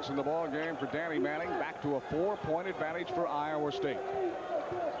 18 points in the ball game for Danny Manning. Back to a 4-point advantage for Iowa State.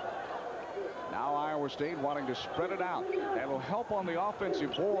 Now Iowa State wanting to spread it out. That'll help on the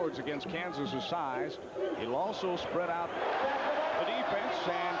offensive boards against Kansas's size. It'll also spread out the defense,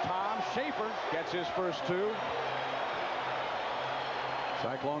 and Tom Schafer gets his first two.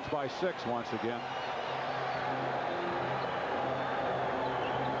 Cyclones by 6 once again.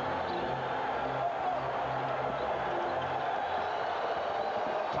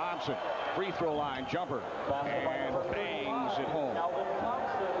 Thompson, free throw line jumper, and bangs it home.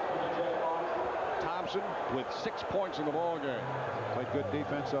 Thompson with 6 points in the ball game. Played good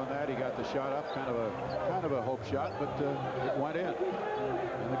defense on that. He got the shot up, kind of a hope shot, but it went in.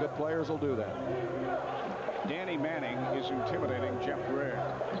 And the good players will do that. Danny Manning is intimidating Jeff Greer,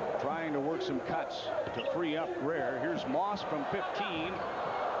 trying to work some cuts to free up Greer. Here's Moss from 15,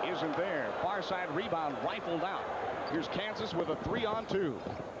 isn't there. Far side rebound rifled out. Here's Kansas with a 3-on-2.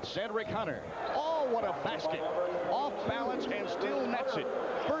 Cedric Hunter. Oh, what a basket. Off balance and still nets it.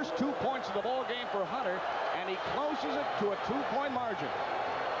 First 2 points of the ball game for Hunter, and he closes it to a 2-point margin.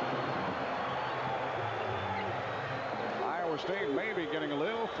 Iowa State may be getting a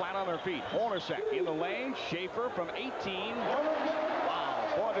little flat on their feet. Hornacek in the lane. Schafer from 18. Wow,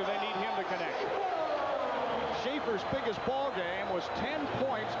 boy, do they need him to connect. Schafer's biggest ball game was 10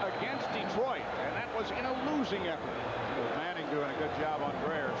 points against Detroit, and that was in a losing effort. With Manning doing a good job on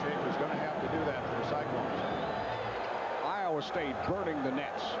Greer, Schafer's going to have to do that for the Cyclones. Iowa State burning the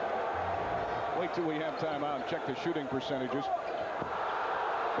nets. Wait till we have time out and check the shooting percentages.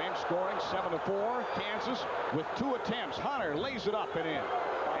 Bench scoring 7-4. Kansas with 2 attempts. Hunter lays it up and in.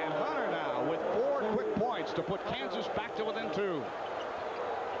 And Hunter now with 4 quick points to put Kansas back to within 2.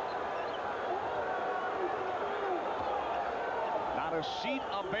 Not a seat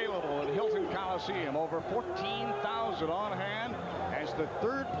available at Hilton Coliseum. Over 14,000 on hand as the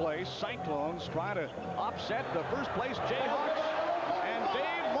third place Cyclones try to upset the first place Jayhawks. And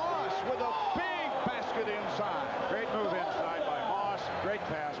Dave Moss with a big basket inside. Great move inside by Moss. Great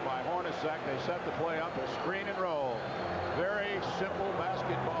pass by Hornacek. They set the play up, a screen and roll. Very simple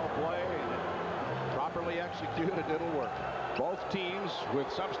basketball play. Properly executed, it'll work. Both teams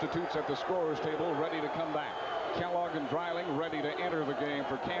with substitutes at the scorer's table ready to come back. Kellogg and Dreiling ready to enter the game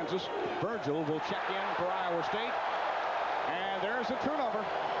for Kansas. Virgil will check in for Iowa State. And there's a turnover.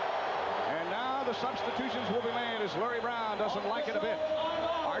 And now the substitutions will be made as Larry Brown doesn't like it a bit.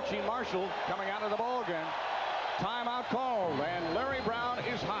 Archie Marshall coming out of the ball game. Timeout called, and Larry Brown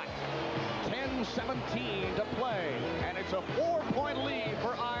is hot. 10-17 to play, and it's a 4-point lead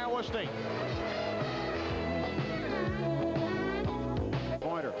for Iowa State.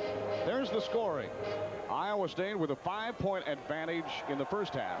 Pointer. There's the scoring. Iowa State with a 5-point advantage in the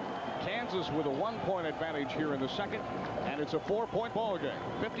first half. Kansas with a 1-point advantage here in the second, and it's a 4-point ball game.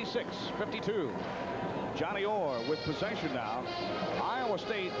 56-52. Johnny Orr with possession now. Iowa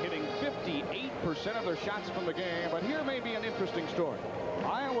State hitting 58% of their shots from the game, but here may be an interesting story.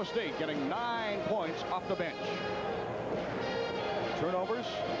 Iowa State getting 9 points off the bench. Turnovers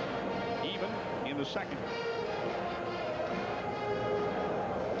even in the second.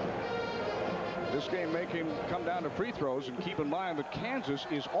 This game may come down to free throws, and keep in mind that Kansas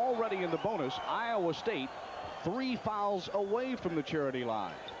is already in the bonus. Iowa State 3 fouls away from the charity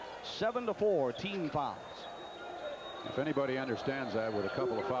line. 7-4 team fouls. If anybody understands that with a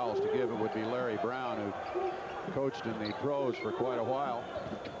couple of fouls to give, it would be Larry Brown, who coached in the pros for quite a while.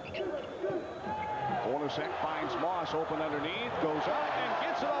 Hornacek finds Moss open underneath, goes up and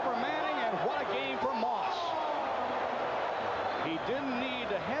gets it over Manning, and what a game for Moss. He didn't need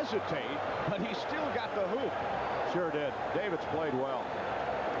to hesitate, but he still got the hoop. Sure did. David's played well.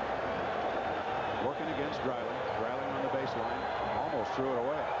 Working against Dreiling. Dreiling on the baseline. Almost threw it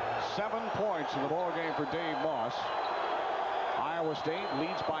away. 7 points in the ball game for Dave Moss. Iowa State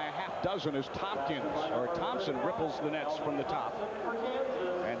leads by a half dozen as Thompson ripples the nets from the top.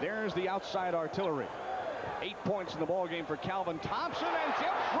 And there's the outside artillery. 8 points in the ball game for Calvin Thompson, and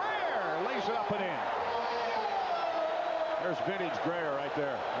Jeff Greer lays it up and in. There's vintage Greer right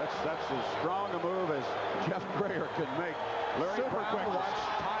there. That's as strong a move as Jeff Greer can make. Larry Super quick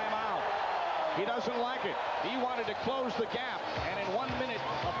timeout. He doesn't like it. He wanted to close the gap, and in 1 minute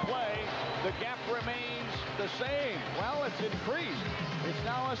of play, the gap remains the same. Well, it's increased. It's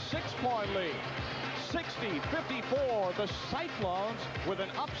now a 6-point lead. 60-54, the Cyclones with an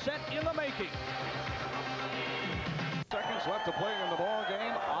upset in the making. Seconds left to play in the ball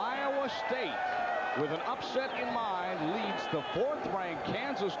game. Iowa State, with an upset in mind, leads the 4th-ranked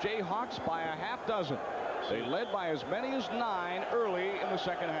Kansas Jayhawks by a half dozen. They led by as many as 9 early in the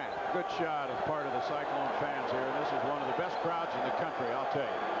second half. Good shot as part of the Cyclone fans here. And this is one of the best crowds in the country, I'll tell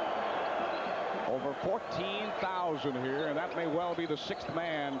you. Over 14,000 here, and that may well be the 6th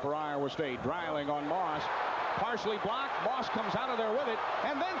man for Iowa State. Dreiling on Moss. Partially blocked. Moss comes out of there with it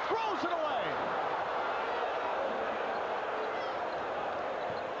and then throws it away.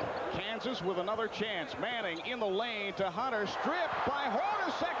 Kansas with another chance. Manning in the lane to Hunter. Stripped by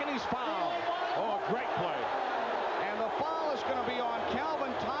Hornacek, and he's fouled. Oh, great play. And the foul is going to be on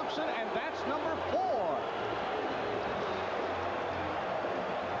Calvin Thompson, and that's number 4.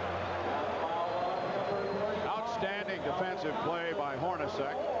 Outstanding defensive play by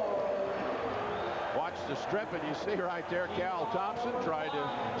Hornacek. Watch the strip, and you see right there Cal Thompson tried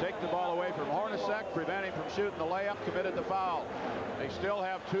to take the ball away from Hornacek, prevent him from shooting the layup, committed the foul. They still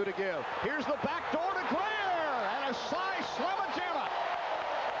have 2 to give. Here's the back door to Greer, and a slice, slamma-jamma.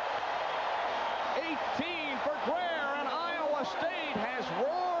 18 for Greer, and Iowa State has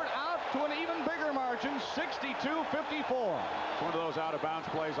roared out to an even bigger margin, 62-54. It's one of those out-of-bounds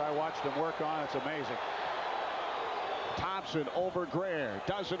plays I watched him work on. It's amazing. Thompson over Greer,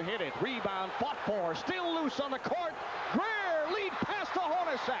 doesn't hit it. Rebound fought for, still loose on the court. Greer lead pass to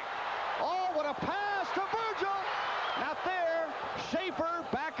Hornacek. Oh, what a pass to Virgil. Not there. Schafer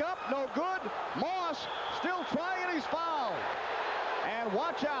back up, no good. Moss still trying, he's fouled. And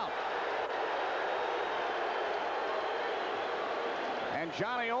watch out. And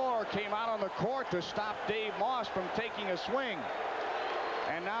Johnny Orr came out on the court to stop Dave Moss from taking a swing.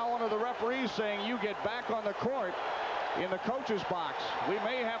 And now one of the referees saying you get back on the court in the coach's box. We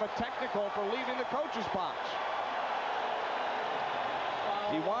may have a technical for leaving the coach's box.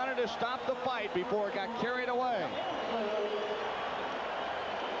 He wanted to stop the fight before it got carried away.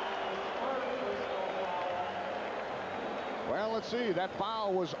 Well, let's see. That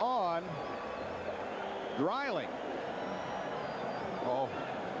foul was on Dreiling. Oh,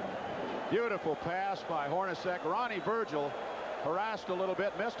 beautiful pass by Hornacek. Ronnie Virgil harassed a little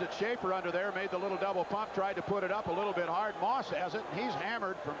bit, missed it. Schafer under there made the little double pump, tried to put it up a little bit hard. Moss has it. He's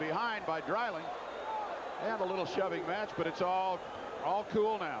hammered from behind by Dreiling. And a little shoving match, but it's all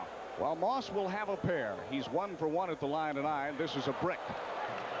cool now. Well, Moss will have a pair. He's 1 for 1 at the line tonight. This is a brick.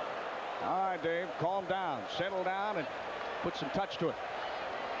 All right, Dave, calm down, settle down, and put some touch to it.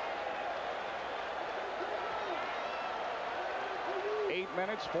 Eight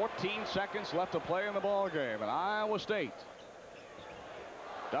minutes, 14 seconds left to play in the ball game, and Iowa State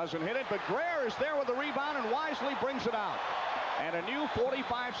doesn't hit it, but Greer is there with the rebound and wisely brings it out. And a new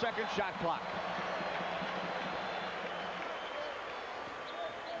 45-second shot clock.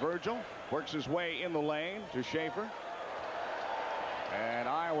 Virgil works his way in the lane to Schafer. And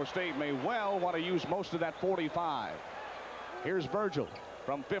Iowa State may well want to use most of that 45. Here's Virgil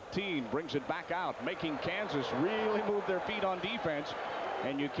from 15, brings it back out, making Kansas really move their feet on defense.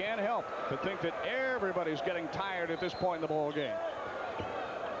 And you can't help but think that everybody's getting tired at this point in the ball game.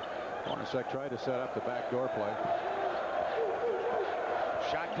 Hornacek tried to set up the backdoor play.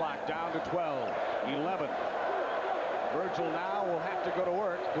 Shot clock down to 12, 11. Virgil now will have to go to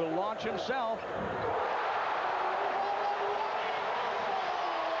work, will launch himself.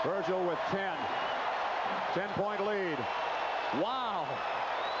 Virgil with 10. 10-point lead. Wow.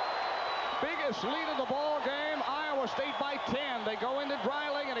 biggest lead of the ball game. Iowa State by 10. They go into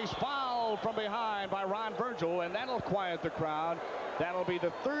Dreiling, and he's fouled from behind by Virgil, and that'll quiet the crowd. That'll be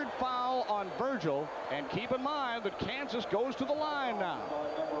the third foul on Virgil, and keep in mind that Kansas goes to the line now.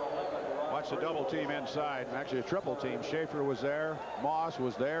 Watch the double team inside. Actually, a triple team. Schafer was there, Moss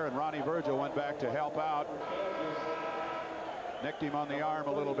was there, and Ronnie Virgil went back to help out. Nicked him on the arm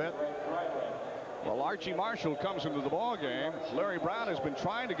a little bit. Well, Archie Marshall comes into the ball game. Larry Brown has been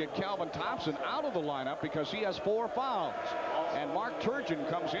trying to get Calvin Thompson out of the lineup because he has 4 fouls. And Mark Turgeon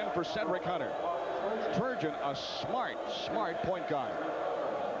comes in for Cedric Hunter. Turgeon, a smart point guard.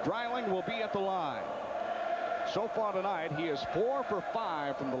 Dreiling will be at the line. So far tonight, he is 4 for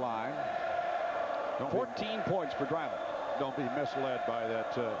 5 from the line. 14 points for Dreiling. Don't be misled by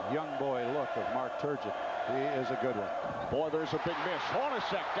that young boy look of Mark Turgeon. He is a good one. Boy, there's a big miss.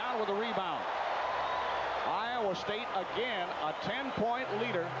 Hornacek down with a rebound. Iowa State again a 10-point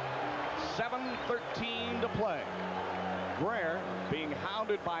leader. 7:13 to play. Greer being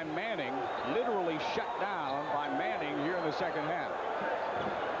hounded by Manning, literally shut down by Manning here in the second half.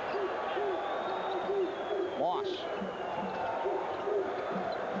 Moss.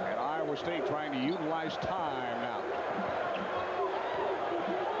 And Iowa State trying to utilize time now.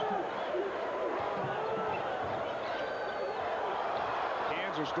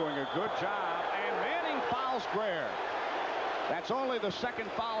 Kansas doing a good job, and Manning fouls Greer. That's only the second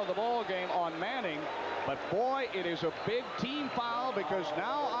foul of the ball game on Manning, but boy, it is a big team foul because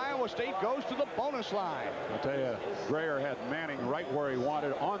now Iowa State goes to the bonus line. I'll tell you, Greer had Manning right where he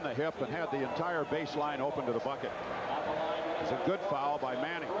wanted on the hip and had the entire baseline open to the bucket. It's a good foul by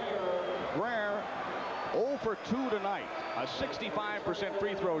Manning. Greer 0 for 2 tonight. A 65%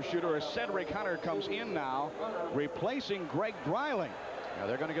 free throw shooter as Cedric Hunter comes in now, replacing Greg Dreiling. Yeah,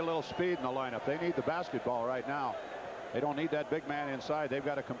 they're going to get a little speed in the lineup. They need the basketball right now. They don't need that big man inside. They've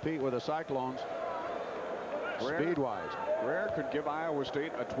got to compete with the Cyclones speed-wise. Greer could give Iowa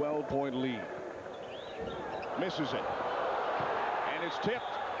State a 12-point lead. Misses it. And it's tipped.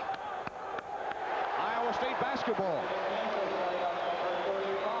 Iowa State basketball.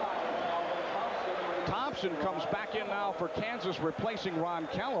 Thompson comes back in now for Kansas, replacing Ron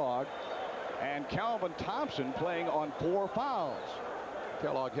Kellogg. And Calvin Thompson playing on 4 fouls.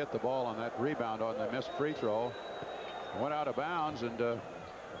 Kellogg hit the ball on that rebound on the missed free throw. Went out of bounds, and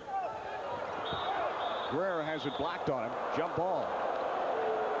Greer has it blocked on him. Jump ball.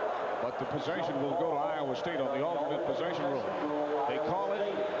 But the possession will go to Iowa State on the alternate possession rule. They call it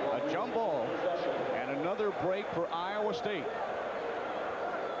a jump ball, and another break for Iowa State.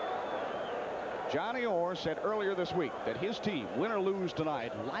 Johnny Orr said earlier this week that his team, win or lose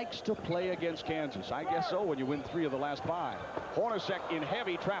tonight, likes to play against Kansas. I guess so when you win 3 of the last 5. Hornacek in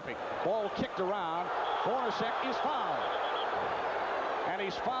heavy traffic. Ball kicked around. Hornacek is fouled. And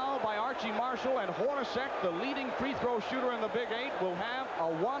he's fouled by Archie Marshall, and Hornacek, the leading free throw shooter in the Big 8, will have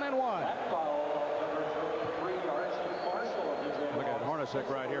a 1-and-1. Look at Hornacek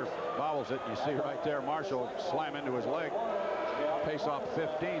right here. Bobbles it. You see right there Marshall slam into his leg. Pace off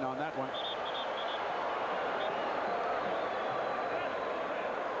 15 on that one.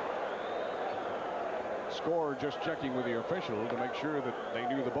 Scorer just checking with the official to make sure that they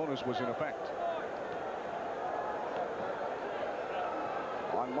knew the bonus was in effect.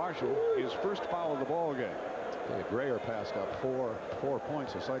 On Marshall, his first foul of the ball game. Okay, Greer passed up 4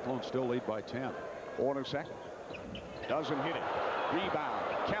 points. The Cyclones still lead by 10. Hornacek doesn't hit it. Rebound,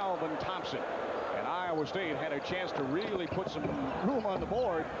 Calvin Thompson. And Iowa State had a chance to really put some room on the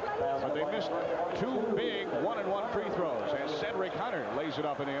board, but they missed 2 big 1-and-1 free throws as Cedric Hunter lays it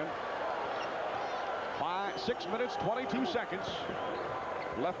up and in. 6 minutes, 22 seconds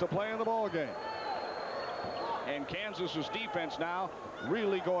left to play in the ball game. And Kansas's defense now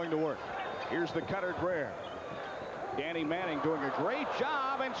really going to work. Here's the cutter, Greer. Danny Manning doing a great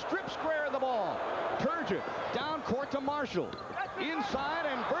job and strips Greer of the ball. Turgeon down court to Marshall. Inside,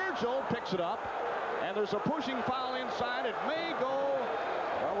 and Virgil picks it up. And there's a pushing foul inside. It may go.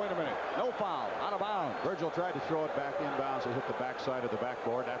 Oh, wait a minute. No foul. Out of bounds. Virgil tried to throw it back inbounds. It hit the backside of the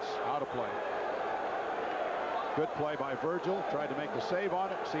backboard. That's out of play. Good play by Virgil. Tried to make the save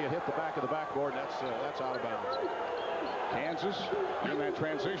on it. See it hit the back of the backboard. That's out of bounds. Kansas in that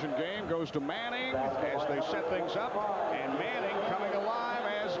transition game goes to Manning as they set things up. And Manning coming alive,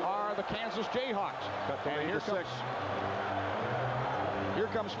 as are the Kansas Jayhawks. And here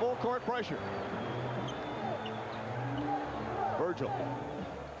comes full court pressure. Virgil.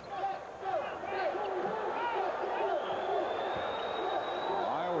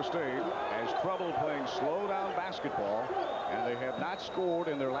 Iowa State has trouble playing slow down basketball, and they have not scored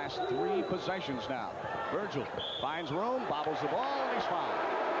in their last 3 possessions now. Virgil finds room, bobbles the ball, and he's fouled.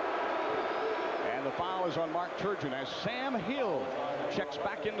 And the foul is on Mark Turgeon as Sam Hill checks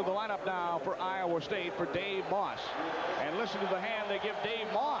back into the lineup now for Iowa State for Dave Moss. And listen to the hand they give Dave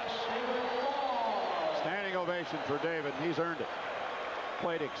Moss. Standing ovation for David. He's earned it.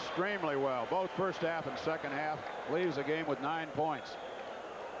 Played extremely well, both first half and second half. Leaves the game with 9 points.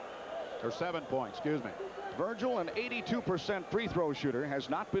 Or 7 points, excuse me. Virgil, an 82% free throw shooter, has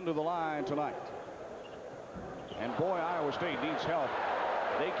not been to the line tonight. And boy, Iowa State needs help.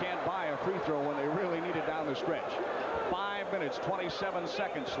 They can't buy a free throw when they really need it down the stretch. 5 minutes, 27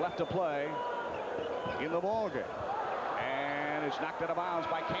 seconds left to play in the ballgame. And it's knocked out of bounds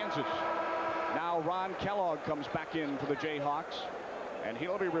by Kansas. Now Ron Kellogg comes back in for the Jayhawks. And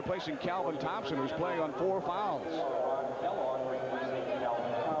he'll be replacing Calvin Thompson, who's playing on 4 fouls.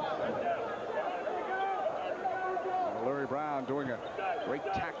 Larry Brown doing a great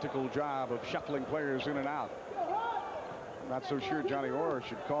tactical job of shuffling players in and out. I'm not so sure Johnny Orr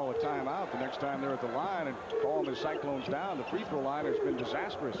should call a timeout the next time they're at the line and call them as Cyclones down. The free throw line has been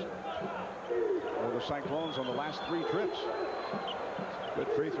disastrous for the Cyclones on the last 3 trips. Good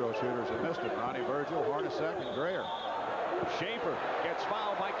free throw shooters have missed it. Ronnie Virgil, Hornacek, and Greer. Schafer gets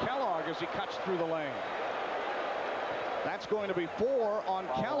fouled by Kellogg as he cuts through the lane. That's going to be 4 on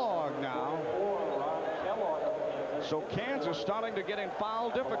Kellogg now. So Kansas starting to get in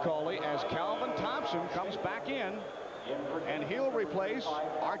foul difficulty as Calvin Thompson comes back in, and he'll replace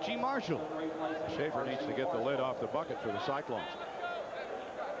Archie Marshall. Schafer needs to get the lid off the bucket for the Cyclones.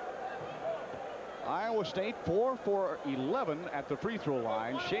 Iowa State 4 for 11 at the free throw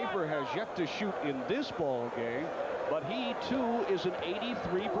line. Schafer has yet to shoot in this ball game, but he too is an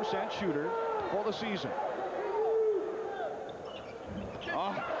 83% shooter for the season.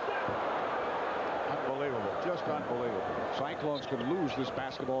 Unbelievable, just unbelievable. Cyclones could lose this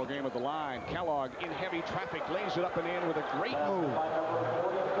basketball game at the line. Kellogg in heavy traffic lays it up and in with a great move.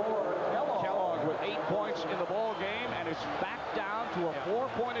 Kellogg with 8 points in the ball game, and it's back down to a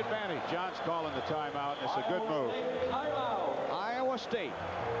 4-point advantage. John's calling the timeout, and it's a good move. Iowa State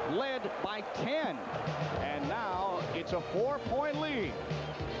led by 10, and now it's a 4-point lead.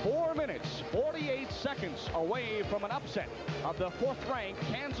 4 minutes, 48 seconds away from an upset of the 4th-ranked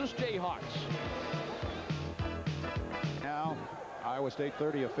Kansas Jayhawks. Now, Iowa State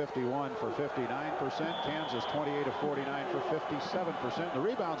 30 of 51 for 59%. Kansas 28 of 49 for 57%. The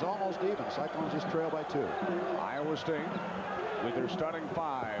rebound's almost even. Cyclones just trail by 2. Iowa State with their starting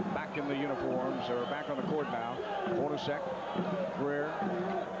 5 back in the uniforms, or back on the court now. Hornacek, Greer,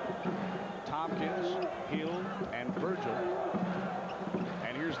 Thompkins, Hill, and Virgil.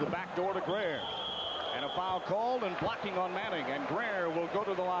 And here's the back door to Greer. And a foul called and blocking on Manning. And Greer will go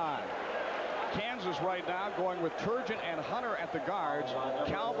to the line. Kansas right now going with Turgeon and Hunter at the guards.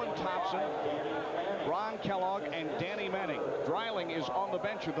 Calvin Thompson, Ron Kellogg, and Danny Manning. Dreiling is on the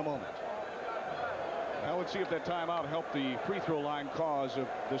bench at the moment. Now let's see if that timeout helped the free throw line cause of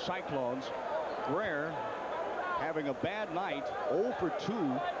the Cyclones. Greer having a bad night, 0 for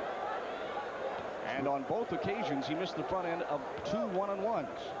 2. And on both occasions, he missed the front end of 2 1-on-1s.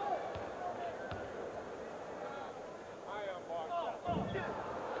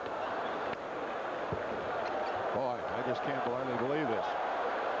 Boy, I just can't hardly believe this.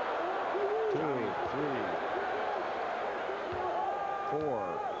 2, 3,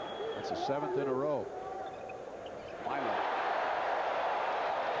 4. That's the 7th in a row. Finally.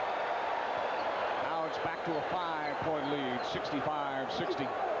 Now it's back to a 5-point lead, 65-60.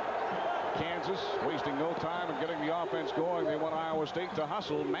 Kansas wasting no time in getting the offense going. They want Iowa State to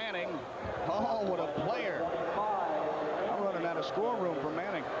hustle. Manning, oh, what a player. I'm running out of score room for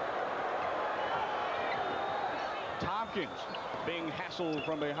Manning. Thompkins being hassled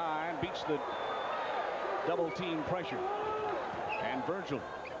from behind, beats the double team pressure. And Virgil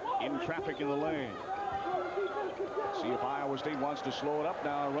in traffic in the lane. See if Iowa State wants to slow it up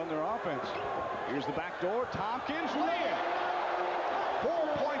now and run their offense. Here's the back door. Thompkins lay-in. 4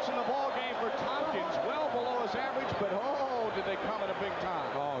 points in the ball game for Thompkins, well below his average, but oh, did they come at a big time.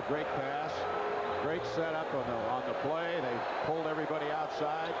 Oh, great pass. Great setup on the play. They pulled everybody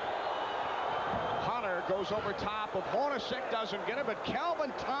outside. Hunter goes over top of Hornacek, doesn't get it, but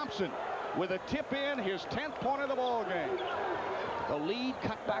Calvin Thompson with a tip in, his 10th point of the ball game. The lead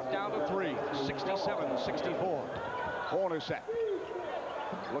cut back down to 3, 67-64. Hornacek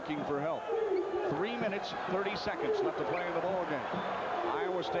looking for help. 3 minutes, 30 seconds left to play in the ball game.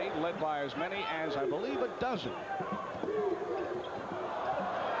 Iowa State led by as many as, I believe, a dozen.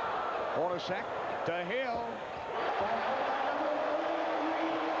 Hornacek to Hill.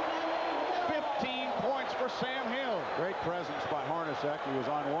 15 points for Sam Hill. Great presence by Hornacek. He was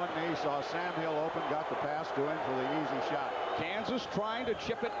on one knee, saw Sam Hill open, got the pass to him for the easy shot. Kansas trying to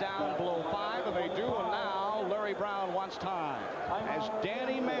chip it down below 5, and they do, and now Larry Brown wants time as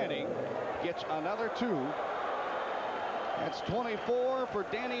Danny Manning gets another 2. That's 24 for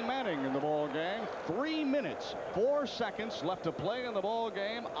Danny Manning in the ball game. 3 minutes, 4 seconds left to play in the ball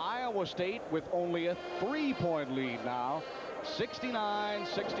game. Iowa State with only a 3-point lead now,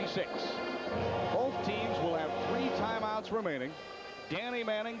 69-66. Both teams will have 3 timeouts remaining. Danny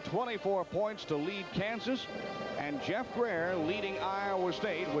Manning 24 points to lead Kansas, and Jeff Greer leading Iowa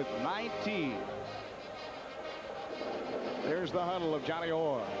State with 19. There's the huddle of Johnny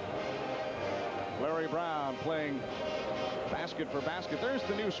Orr. Larry Brown playing basket for basket. There's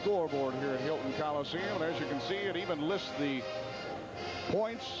the new scoreboard here at Hilton Coliseum, and as you can see, it even lists the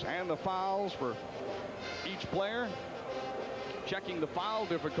points and the fouls for each player, checking the foul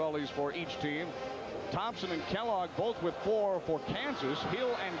difficulties for each team. Thompson and Kellogg both with 4 for Kansas.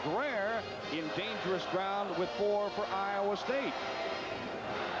 Hill and Greer in dangerous ground with 4 for Iowa State.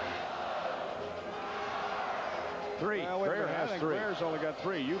 3. Greer has 3. Greer's only got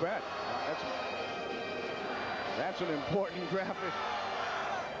 3. You bet. That's an important graphic.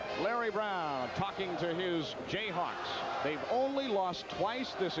 Larry Brown talking to his Jayhawks. They've only lost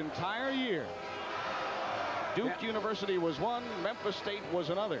twice this entire year. Duke University was one, Memphis State was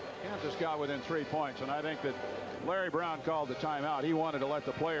another. Kansas got within 3 points, and I think that Larry Brown called the timeout. He wanted to let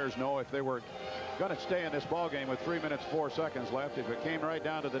the players know if they were going to stay in this ball game with 3 minutes 4 seconds left. If it came right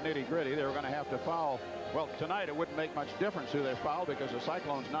down to the nitty-gritty, they were going to have to foul. Well, tonight it wouldn't make much difference who they fouled because the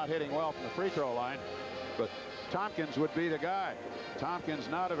Cyclones not hitting well from the free throw line. But Thompkins would be the guy. Thompkins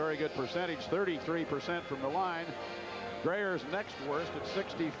not a very good percentage, 33% from the line. Greer's next worst at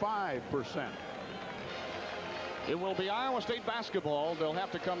 65%. It will be Iowa State basketball. They'll have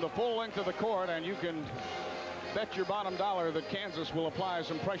to come the full length of the court, and you can bet your bottom dollar that Kansas will apply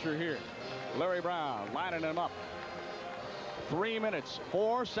some pressure here. Larry Brown lining him up. 3 minutes,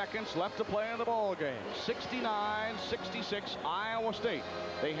 4 seconds left to play in the ball game. 69-66 Iowa State.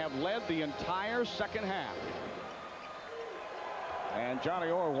 They have led the entire second half. And Johnny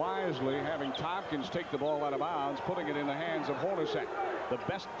Orr wisely having Thompkins take the ball out of bounds, putting it in the hands of Hornacek, the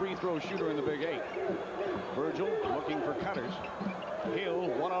best free throw shooter in the Big 8. Virgil looking for cutters. Hill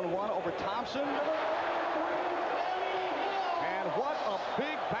one-on-one over Thompson. And what a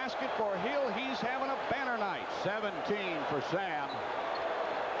big basket for Hill. He's having a banner night. 17 for Sam.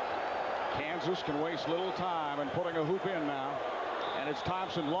 Kansas can waste little time in putting a hoop in now. And it's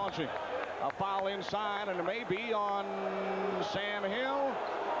Thompson launching. A foul inside, and it may be on Sam Hill.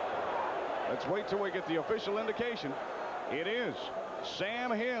 Let's wait till we get the official indication. It is. Sam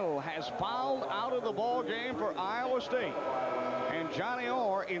Hill has fouled out of the ball game for Iowa State. And Johnny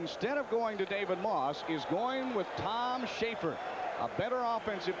Orr, instead of going to David Moss, is going with Tom Schafer, a better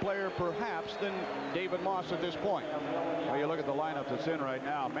offensive player perhaps than David Moss at this point. Well, you look at the lineup that's in right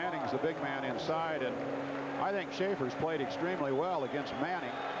now. Manning's the big man inside, and I think Schafer's played extremely well against Manning.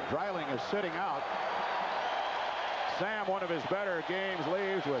 Dreiling is sitting out. Sam, one of his better games,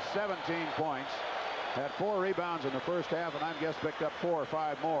 leaves with 17 points. Had 4 rebounds in the first half, and I guess picked up 4 or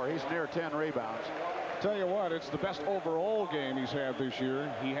 5 more. He's near 10 rebounds. Tell you what, it's the best overall game he's had this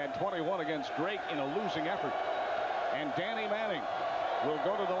year. He had 21 against Drake in a losing effort. And Danny Manning will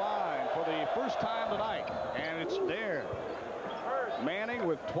go to the line for the first time tonight, and it's there. Manning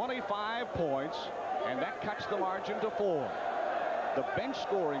with 25 points, and that cuts the margin to 4. The bench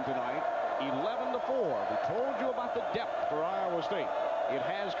scoring tonight, 11-4. We told you about the depth for Iowa State. It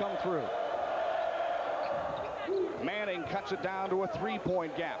has come through. Manning cuts it down to a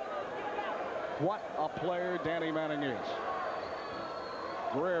 3-point gap. What a player Danny Manning is.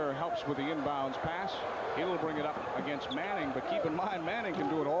 Greer helps with the inbounds pass. He'll bring it up against Manning, but keep in mind Manning can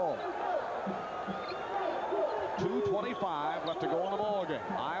do it all. 2:25 left to go in the ball game.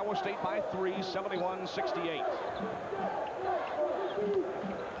 Iowa State by 3, 71-68.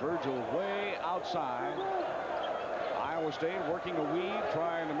 Virgil way outside. Iowa State working a weave,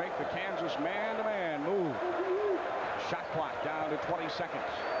 trying to make the Kansas man-to-man move. Shot clock down to 20 seconds.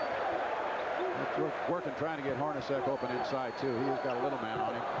 Working, trying to get Hornacek open inside, too. He's got a little man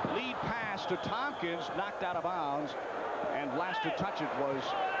on him. Lead pass to Thompkins, knocked out of bounds, and last to touch it was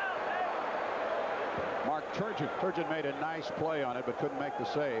Mark Turgeon. Turgeon made a nice play on it, but couldn't make the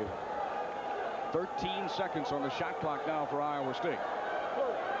save. 13 seconds on the shot clock now for Iowa State.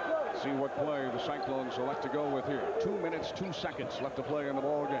 See what play the Cyclones select to go with here. 2 minutes, 2 seconds left to play in the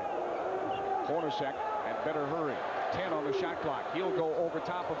ball game. Hornacek had better hurry. 10 on the shot clock. He'll go over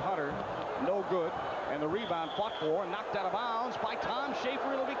top of Hutter. No good. And the rebound fought for, knocked out of bounds by Tom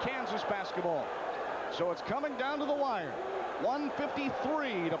Schafer. It'll be Kansas basketball. So it's coming down to the wire.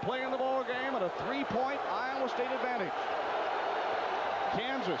 1:53 to play in the ball game, and a 3-point Iowa State advantage.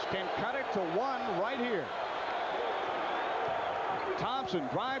 Kansas can cut it to 1 right here. Thompson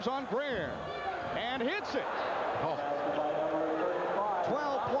drives on Greer and hits it.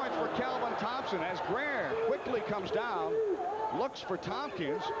 12 points for Calvin Thompson as Greer quickly comes down, looks for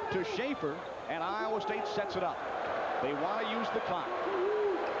Thompkins to Schafer, and Iowa State sets it up. They want to use the clock.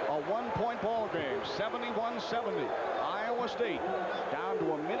 A 1-point ball game, 71-70. Iowa State down to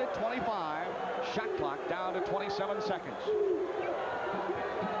 1:25. Shot clock down to 27 seconds.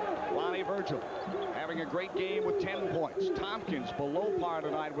 Lonnie Virgil having a great game with 10 points. Thompkins below par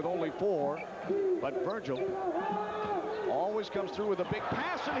tonight with only 4. But Virgil always comes through with a big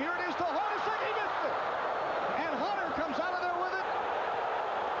pass, and here it is to Hornacek. He missed it. And Hunter comes out of there with it.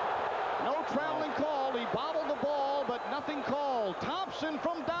 No traveling call. He bobbled the ball, but nothing called. Thompson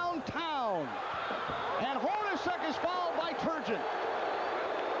from downtown. And Hornacek is fouled by Turgeon.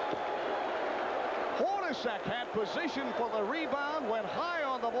 Hornacek had position for the rebound, went high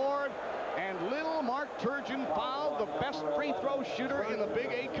on the board, and little Mark Turgeon fouled the best free throw shooter in the Big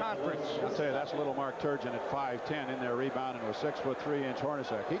 8 Conference. I'll tell you, that's little Mark Turgeon at 5'10" in there rebounding with 6'3"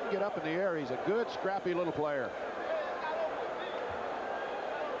 Hornacek. He can get up in the air. He's a good, scrappy little player.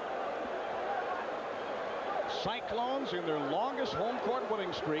 Cyclones in their longest home court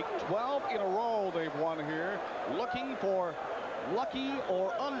winning streak, 12 in a row they've won here, looking for lucky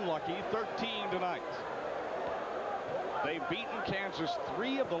or unlucky 13 tonight. They've beaten Kansas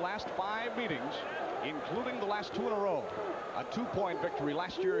 3 of the last 5 meetings, including the last 2 in a row. A 2-point victory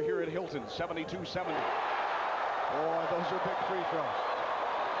last year here at Hilton, 72-70. Boy, those are big free throws.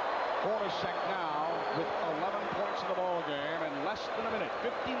 Hornacek now with 11 points in the ball game and less than a minute,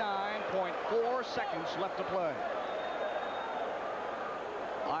 59.4 seconds left to play.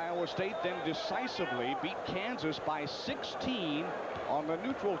 Iowa State then decisively beat Kansas by 16 on the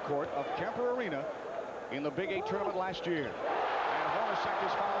neutral court of Kemper Arena in the Big 8 tournament last year. And Hornacek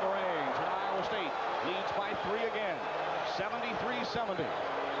has found the range, and Iowa State leads by 3 again, 73-70.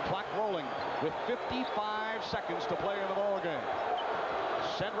 Clock rolling with 55 seconds to play in the ball game.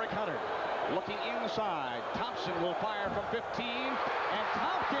 Cedric Hunter looking inside. Thompson will fire from 15, and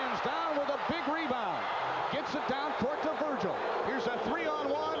Thompkins down with a big rebound. Gets it down court to Virgil. Here's a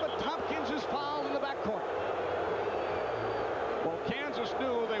 3-on-1, but Thompkins is fouled in the backcourt. Well, Kansas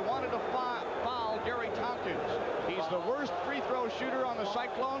knew they wanted to foul Gary Thompkins. He's the worst free throw shooter on the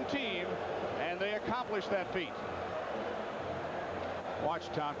Cyclone team, and they accomplished that feat. Watch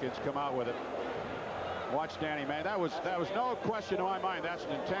Thompkins come out with it. Watch Danny Manning. That was no question in my mind. That's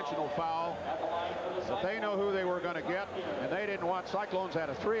an intentional foul. But they know who they were going to get, and they didn't want. Cyclones had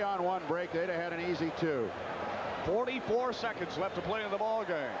a 3-on-1 break. They'd have had an easy 2. 44 seconds left to play in the ball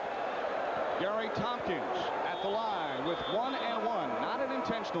game. Gary Thompkins at the line with 1 and 1. Not an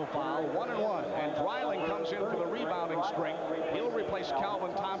intentional foul, 1 and 1. And Dreiling comes in for the rebounding string. He'll replace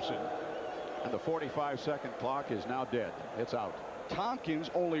Calvin Thompson. And the 45-second clock is now dead. It's out. Thompkins,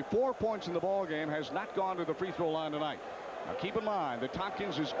 only 4 points in the ball game, has not gone to the free throw line tonight. Now keep in mind that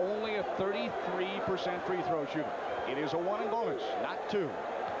Thompkins is only a 33% free throw shooter. It is a 1 and bonus, not 2.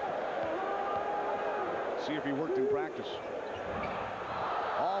 See if he worked in practice.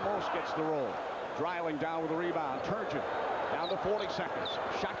 Almost gets the roll. Dreiling down with the rebound. Turgeon down to 40 seconds.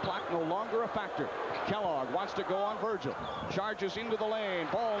 Shot clock no longer a factor. Kellogg wants to go on Virgil. Charges into the lane.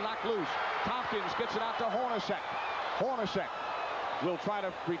 Ball knocked loose. Thompkins gets it out to Hornacek. Hornacek will try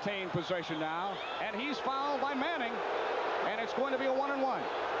to retain possession now, and he's fouled by Manning, and it's going to be a 1 and 1.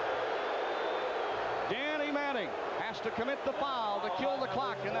 Danny Manning has to commit the foul to kill the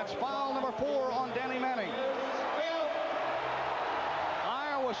clock, and that's foul number 4 on Danny Manning.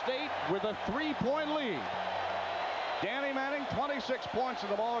 Iowa State with a 3-point lead. Danny Manning, 26 points in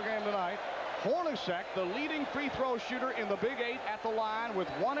the ball game tonight. Hornacek, the leading free throw shooter in the Big 8 at the line with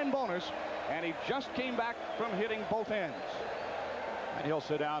 1 in bonus, and he just came back from hitting both ends. And he'll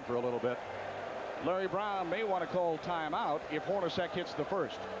sit down for a little bit. Larry Brown may want to call timeout if Hornacek hits the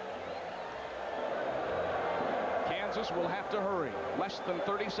first. Kansas will have to hurry. Less than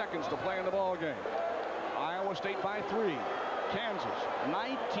 30 seconds to play in the ball game. Iowa State by 3. Kansas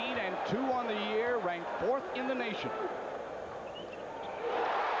 19 and 2 on the year, ranked 4th in the nation.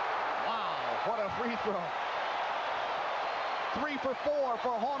 Wow, what a free throw. 3 for 4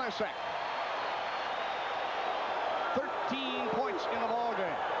 for Hornacek. 13 points in the ball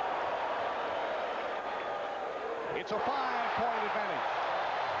game. It's a 5-point advantage.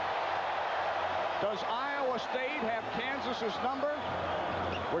 Does Iowa State have Kansas's number?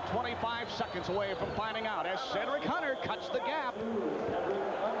 We're 25 seconds away from finding out as Cedric Hunter cuts the gap.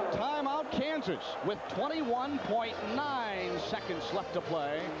 Timeout, Kansas. Kansas with 21.9 seconds left to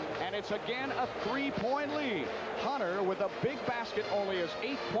play, and it's again a 3-point lead. Hunter with a big basket, only his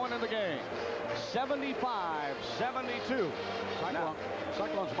 8th point of the game. 75-72.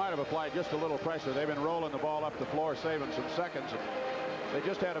 Cyclones might have applied just a little pressure. They've been rolling the ball up the floor, saving some seconds. They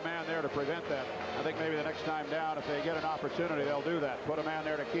just had a man there to prevent that. I think maybe the next time down, if they get an opportunity, they'll do that. Put a man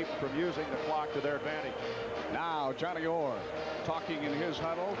there to keep them from using the clock to their advantage. Now Johnny Orr talking in his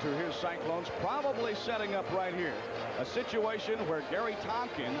huddle to his Cyclones, probably setting up right here a situation where Gary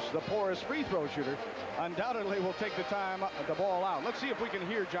Thompkins, the poorest free throw shooter, undoubtedly will take the ball out. Let's see if we can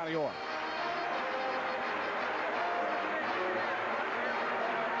hear Johnny Orr.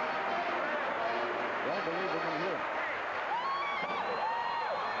 Don't believe we're going to hear him.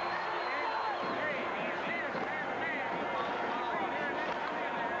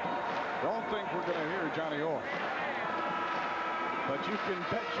 Don't think we're going to hear Johnny Orr. But you can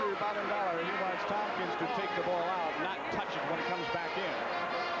bet your bottom dollar he wants Thompkins to take the ball out, not touch it when it comes back in.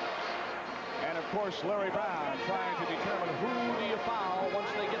 And of course, Larry Brown trying to determine who do you foul once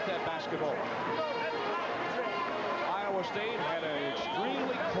they get that basketball. Iowa State had an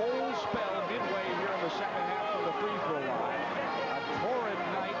extremely cold spell midway here in the second half from the free throw line. A torrid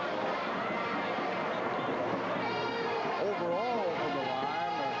night overall from the line.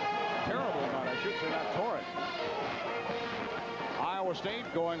 A terrible night, I should say, not torrid. Iowa State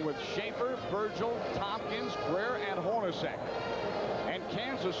going with Schafer, Virgil, Thompkins, Greer, and Hornacek. And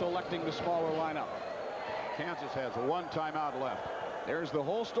Kansas electing the smaller lineup. Kansas has one timeout left. There's the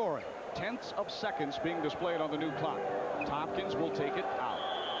whole story. Tenths of seconds being displayed on the new clock. Thompkins will take it out.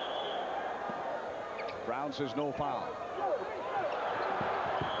 Brown says no foul.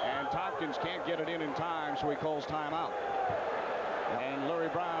 And Thompkins can't get it in time, so he calls timeout. And Larry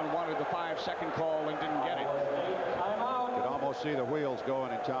Brown wanted the 5-second call and didn't get it. You could almost see the wheels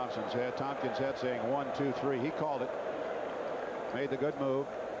going in Thompson's head. Tompkins' head saying 1, 2, 3. He called it. Made the good move.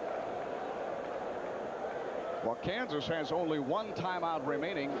 Well, Kansas has only one timeout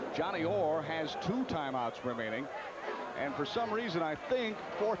remaining. Johnny Orr has 2 timeouts remaining. And for some reason, I think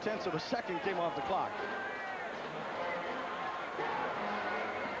 0.4 of a second came off the clock.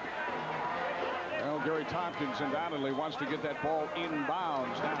 Well, Gary Thompkins undoubtedly wants to get that ball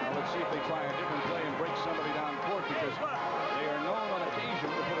inbounds now. Let's see if they try a different play and break somebody down court, because they are known on occasion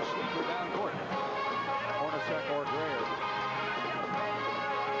to put a sleeper down court. Hornacek or Greer.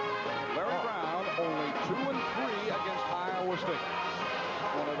 Larry Brown only 2 and 3 against Iowa State.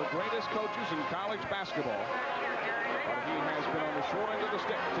 One of the greatest coaches in college basketball. But he has been on the short end of the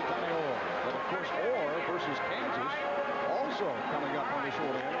stick to Johnny Orr. But of course, Orr versus Kansas also coming up on the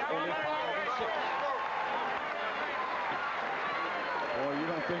short end, only 5 and 6. Well, you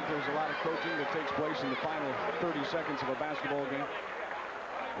don't think there's a lot of coaching that takes place in the final 30 seconds of a basketball game?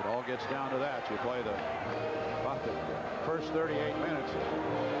 It all gets down to that. You play about the first 38 minutes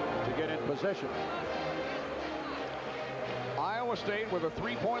to get in position. Iowa State with a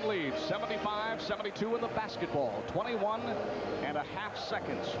 3-point lead, 75-72 in the basketball. 21.5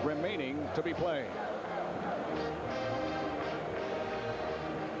 seconds remaining to be played.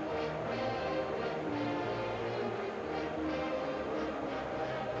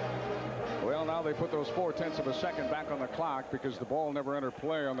 Well, now they put those 0.4 of a second back on the clock because the ball never entered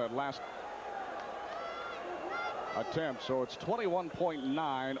play on that last attempt. So it's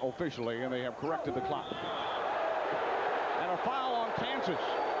 21.9 officially, and they have corrected the clock. And a foul on Kansas.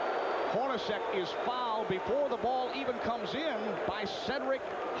 Hornacek is fouled before the ball even comes in by Cedric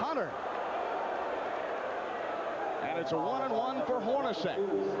Hunter. And it's a 1-and-1 for Hornacek.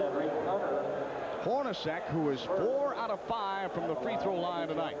 Hornacek, who is 4 out of 5 from the free throw line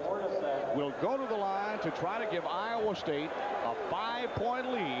tonight, will go to the line to try to give Iowa State a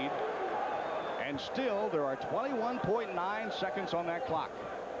 5-point lead. And still, there are 21.9 seconds on that clock.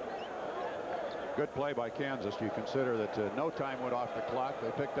 Good play by Kansas. You consider that no time went off the clock.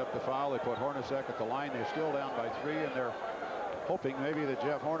 They picked up the foul. They put Hornacek at the line. They're still down by 3, and they're hoping maybe that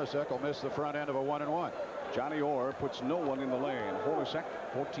Jeff Hornacek will miss the front end of a 1-and-1. Johnny Orr puts no one in the lane. Hornacek,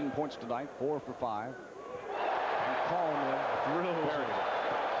 14 points tonight, 4 for 5. And calmly drills it.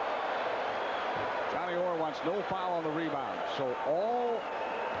 Johnny Orr wants no foul on the rebound. So all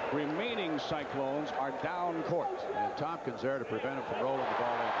remaining Cyclones are down court. And Thompkins there to prevent him from rolling the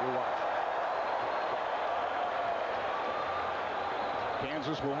ball in. You watch.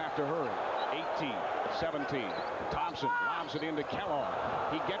 Kansas will have to hurry. 18, 17. Thompson lobs it into Kellogg.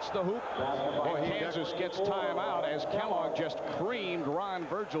 He gets the hoop. And Kansas gets timeout as Kellogg just creamed Ron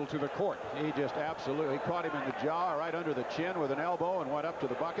Virgil to the court. He just absolutely caught him in the jaw, right under the chin with an elbow, and went up to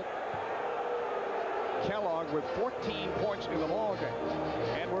the bucket. Kellogg with 14 points in the ball game.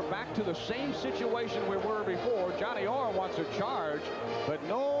 And we're back to the same situation we were before. Johnny Orr wants a charge, but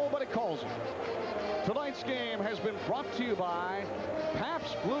nobody calls it. Tonight's game has been brought to you by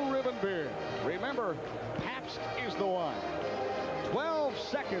Pabst Blue Ribbon Beer. Remember, Pabst is the one. 12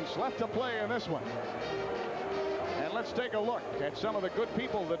 seconds left to play in this one. And let's take a look at some of the good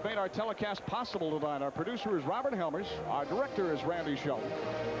people that made our telecast possible tonight. Our producer is Robert Helmers. Our director is Randy Shelton.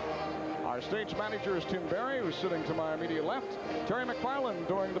 Our stage manager is Tim Berry, who's sitting to my immediate left. Terry McFarland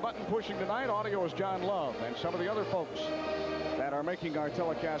doing the button pushing tonight. Audio is John Love, and some of the other folks that are making our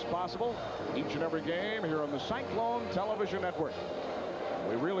telecast possible each and every game here on the Cyclone Television Network.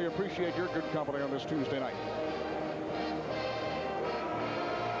 We really appreciate your good company on this Tuesday night.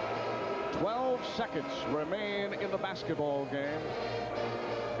 12 seconds remain in the basketball game.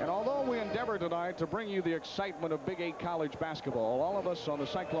 And although we endeavor tonight to bring you the excitement of Big 8 college basketball, all of us on the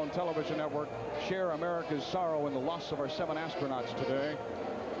Cyclone Television Network share America's sorrow in the loss of our 7 astronauts today.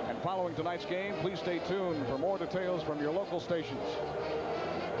 And following tonight's game, please stay tuned for more details from your local stations.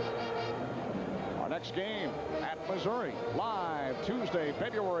 Our next game at Missouri, live Tuesday,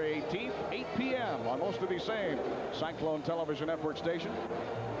 February 18th, 8 p.m. on most of these same Cyclone Television Network stations.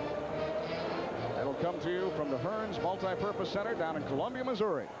 It'll come to you from the Hearns Multipurpose Center down in Columbia,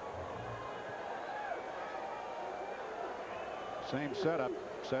 Missouri. Same setup.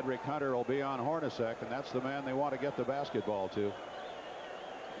 Cedric Hunter will be on Hornacek, and that's the man they want to get the basketball to.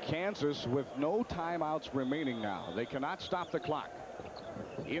 Kansas with no timeouts remaining now. They cannot stop the clock.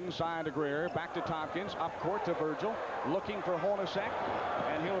 Inside to Greer, back to Thompkins, up court to Virgil, looking for Hornacek,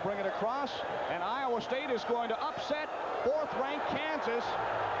 and he'll bring it across, and Iowa State is going to upset 4th-ranked Kansas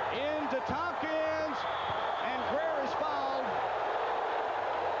into Thompkins, and Greer is fouled.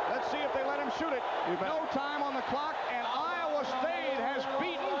 Let's see if they let him shoot it. No time on the clock, and Iowa State has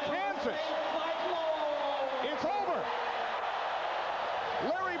beaten Kansas. It's over.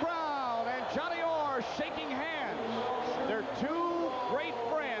 Larry Brown and Johnny Orr shaking hands. They're two great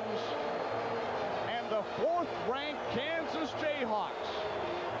friends, and the 4th-ranked Kansas Jayhawks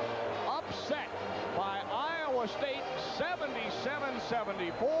upset by Iowa State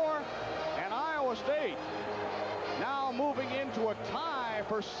 77-74, and Iowa State now moving into a tie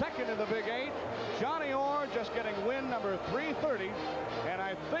for second in the Big 8. Johnny Orr just getting win number 330, and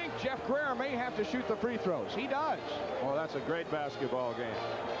I think Jeff Greer may have to shoot the free throws. He does. Well, that's a great basketball game.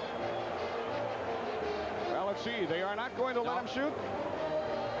 Well, let's see. They are not going to let him shoot.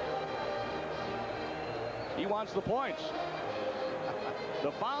 He wants the points.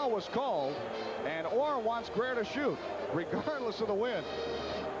 The foul was called, and Orr wants Greer to shoot, regardless of the win.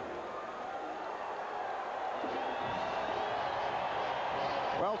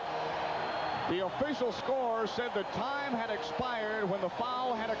 Well, the official score said the time had expired when the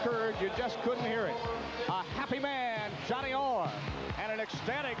foul had occurred. You just couldn't hear it. A happy man, Johnny Orr, and an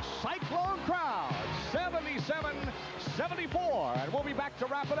ecstatic Cyclone crowd, 77-74. And we'll be back to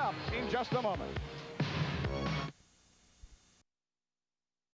wrap it up in just a moment.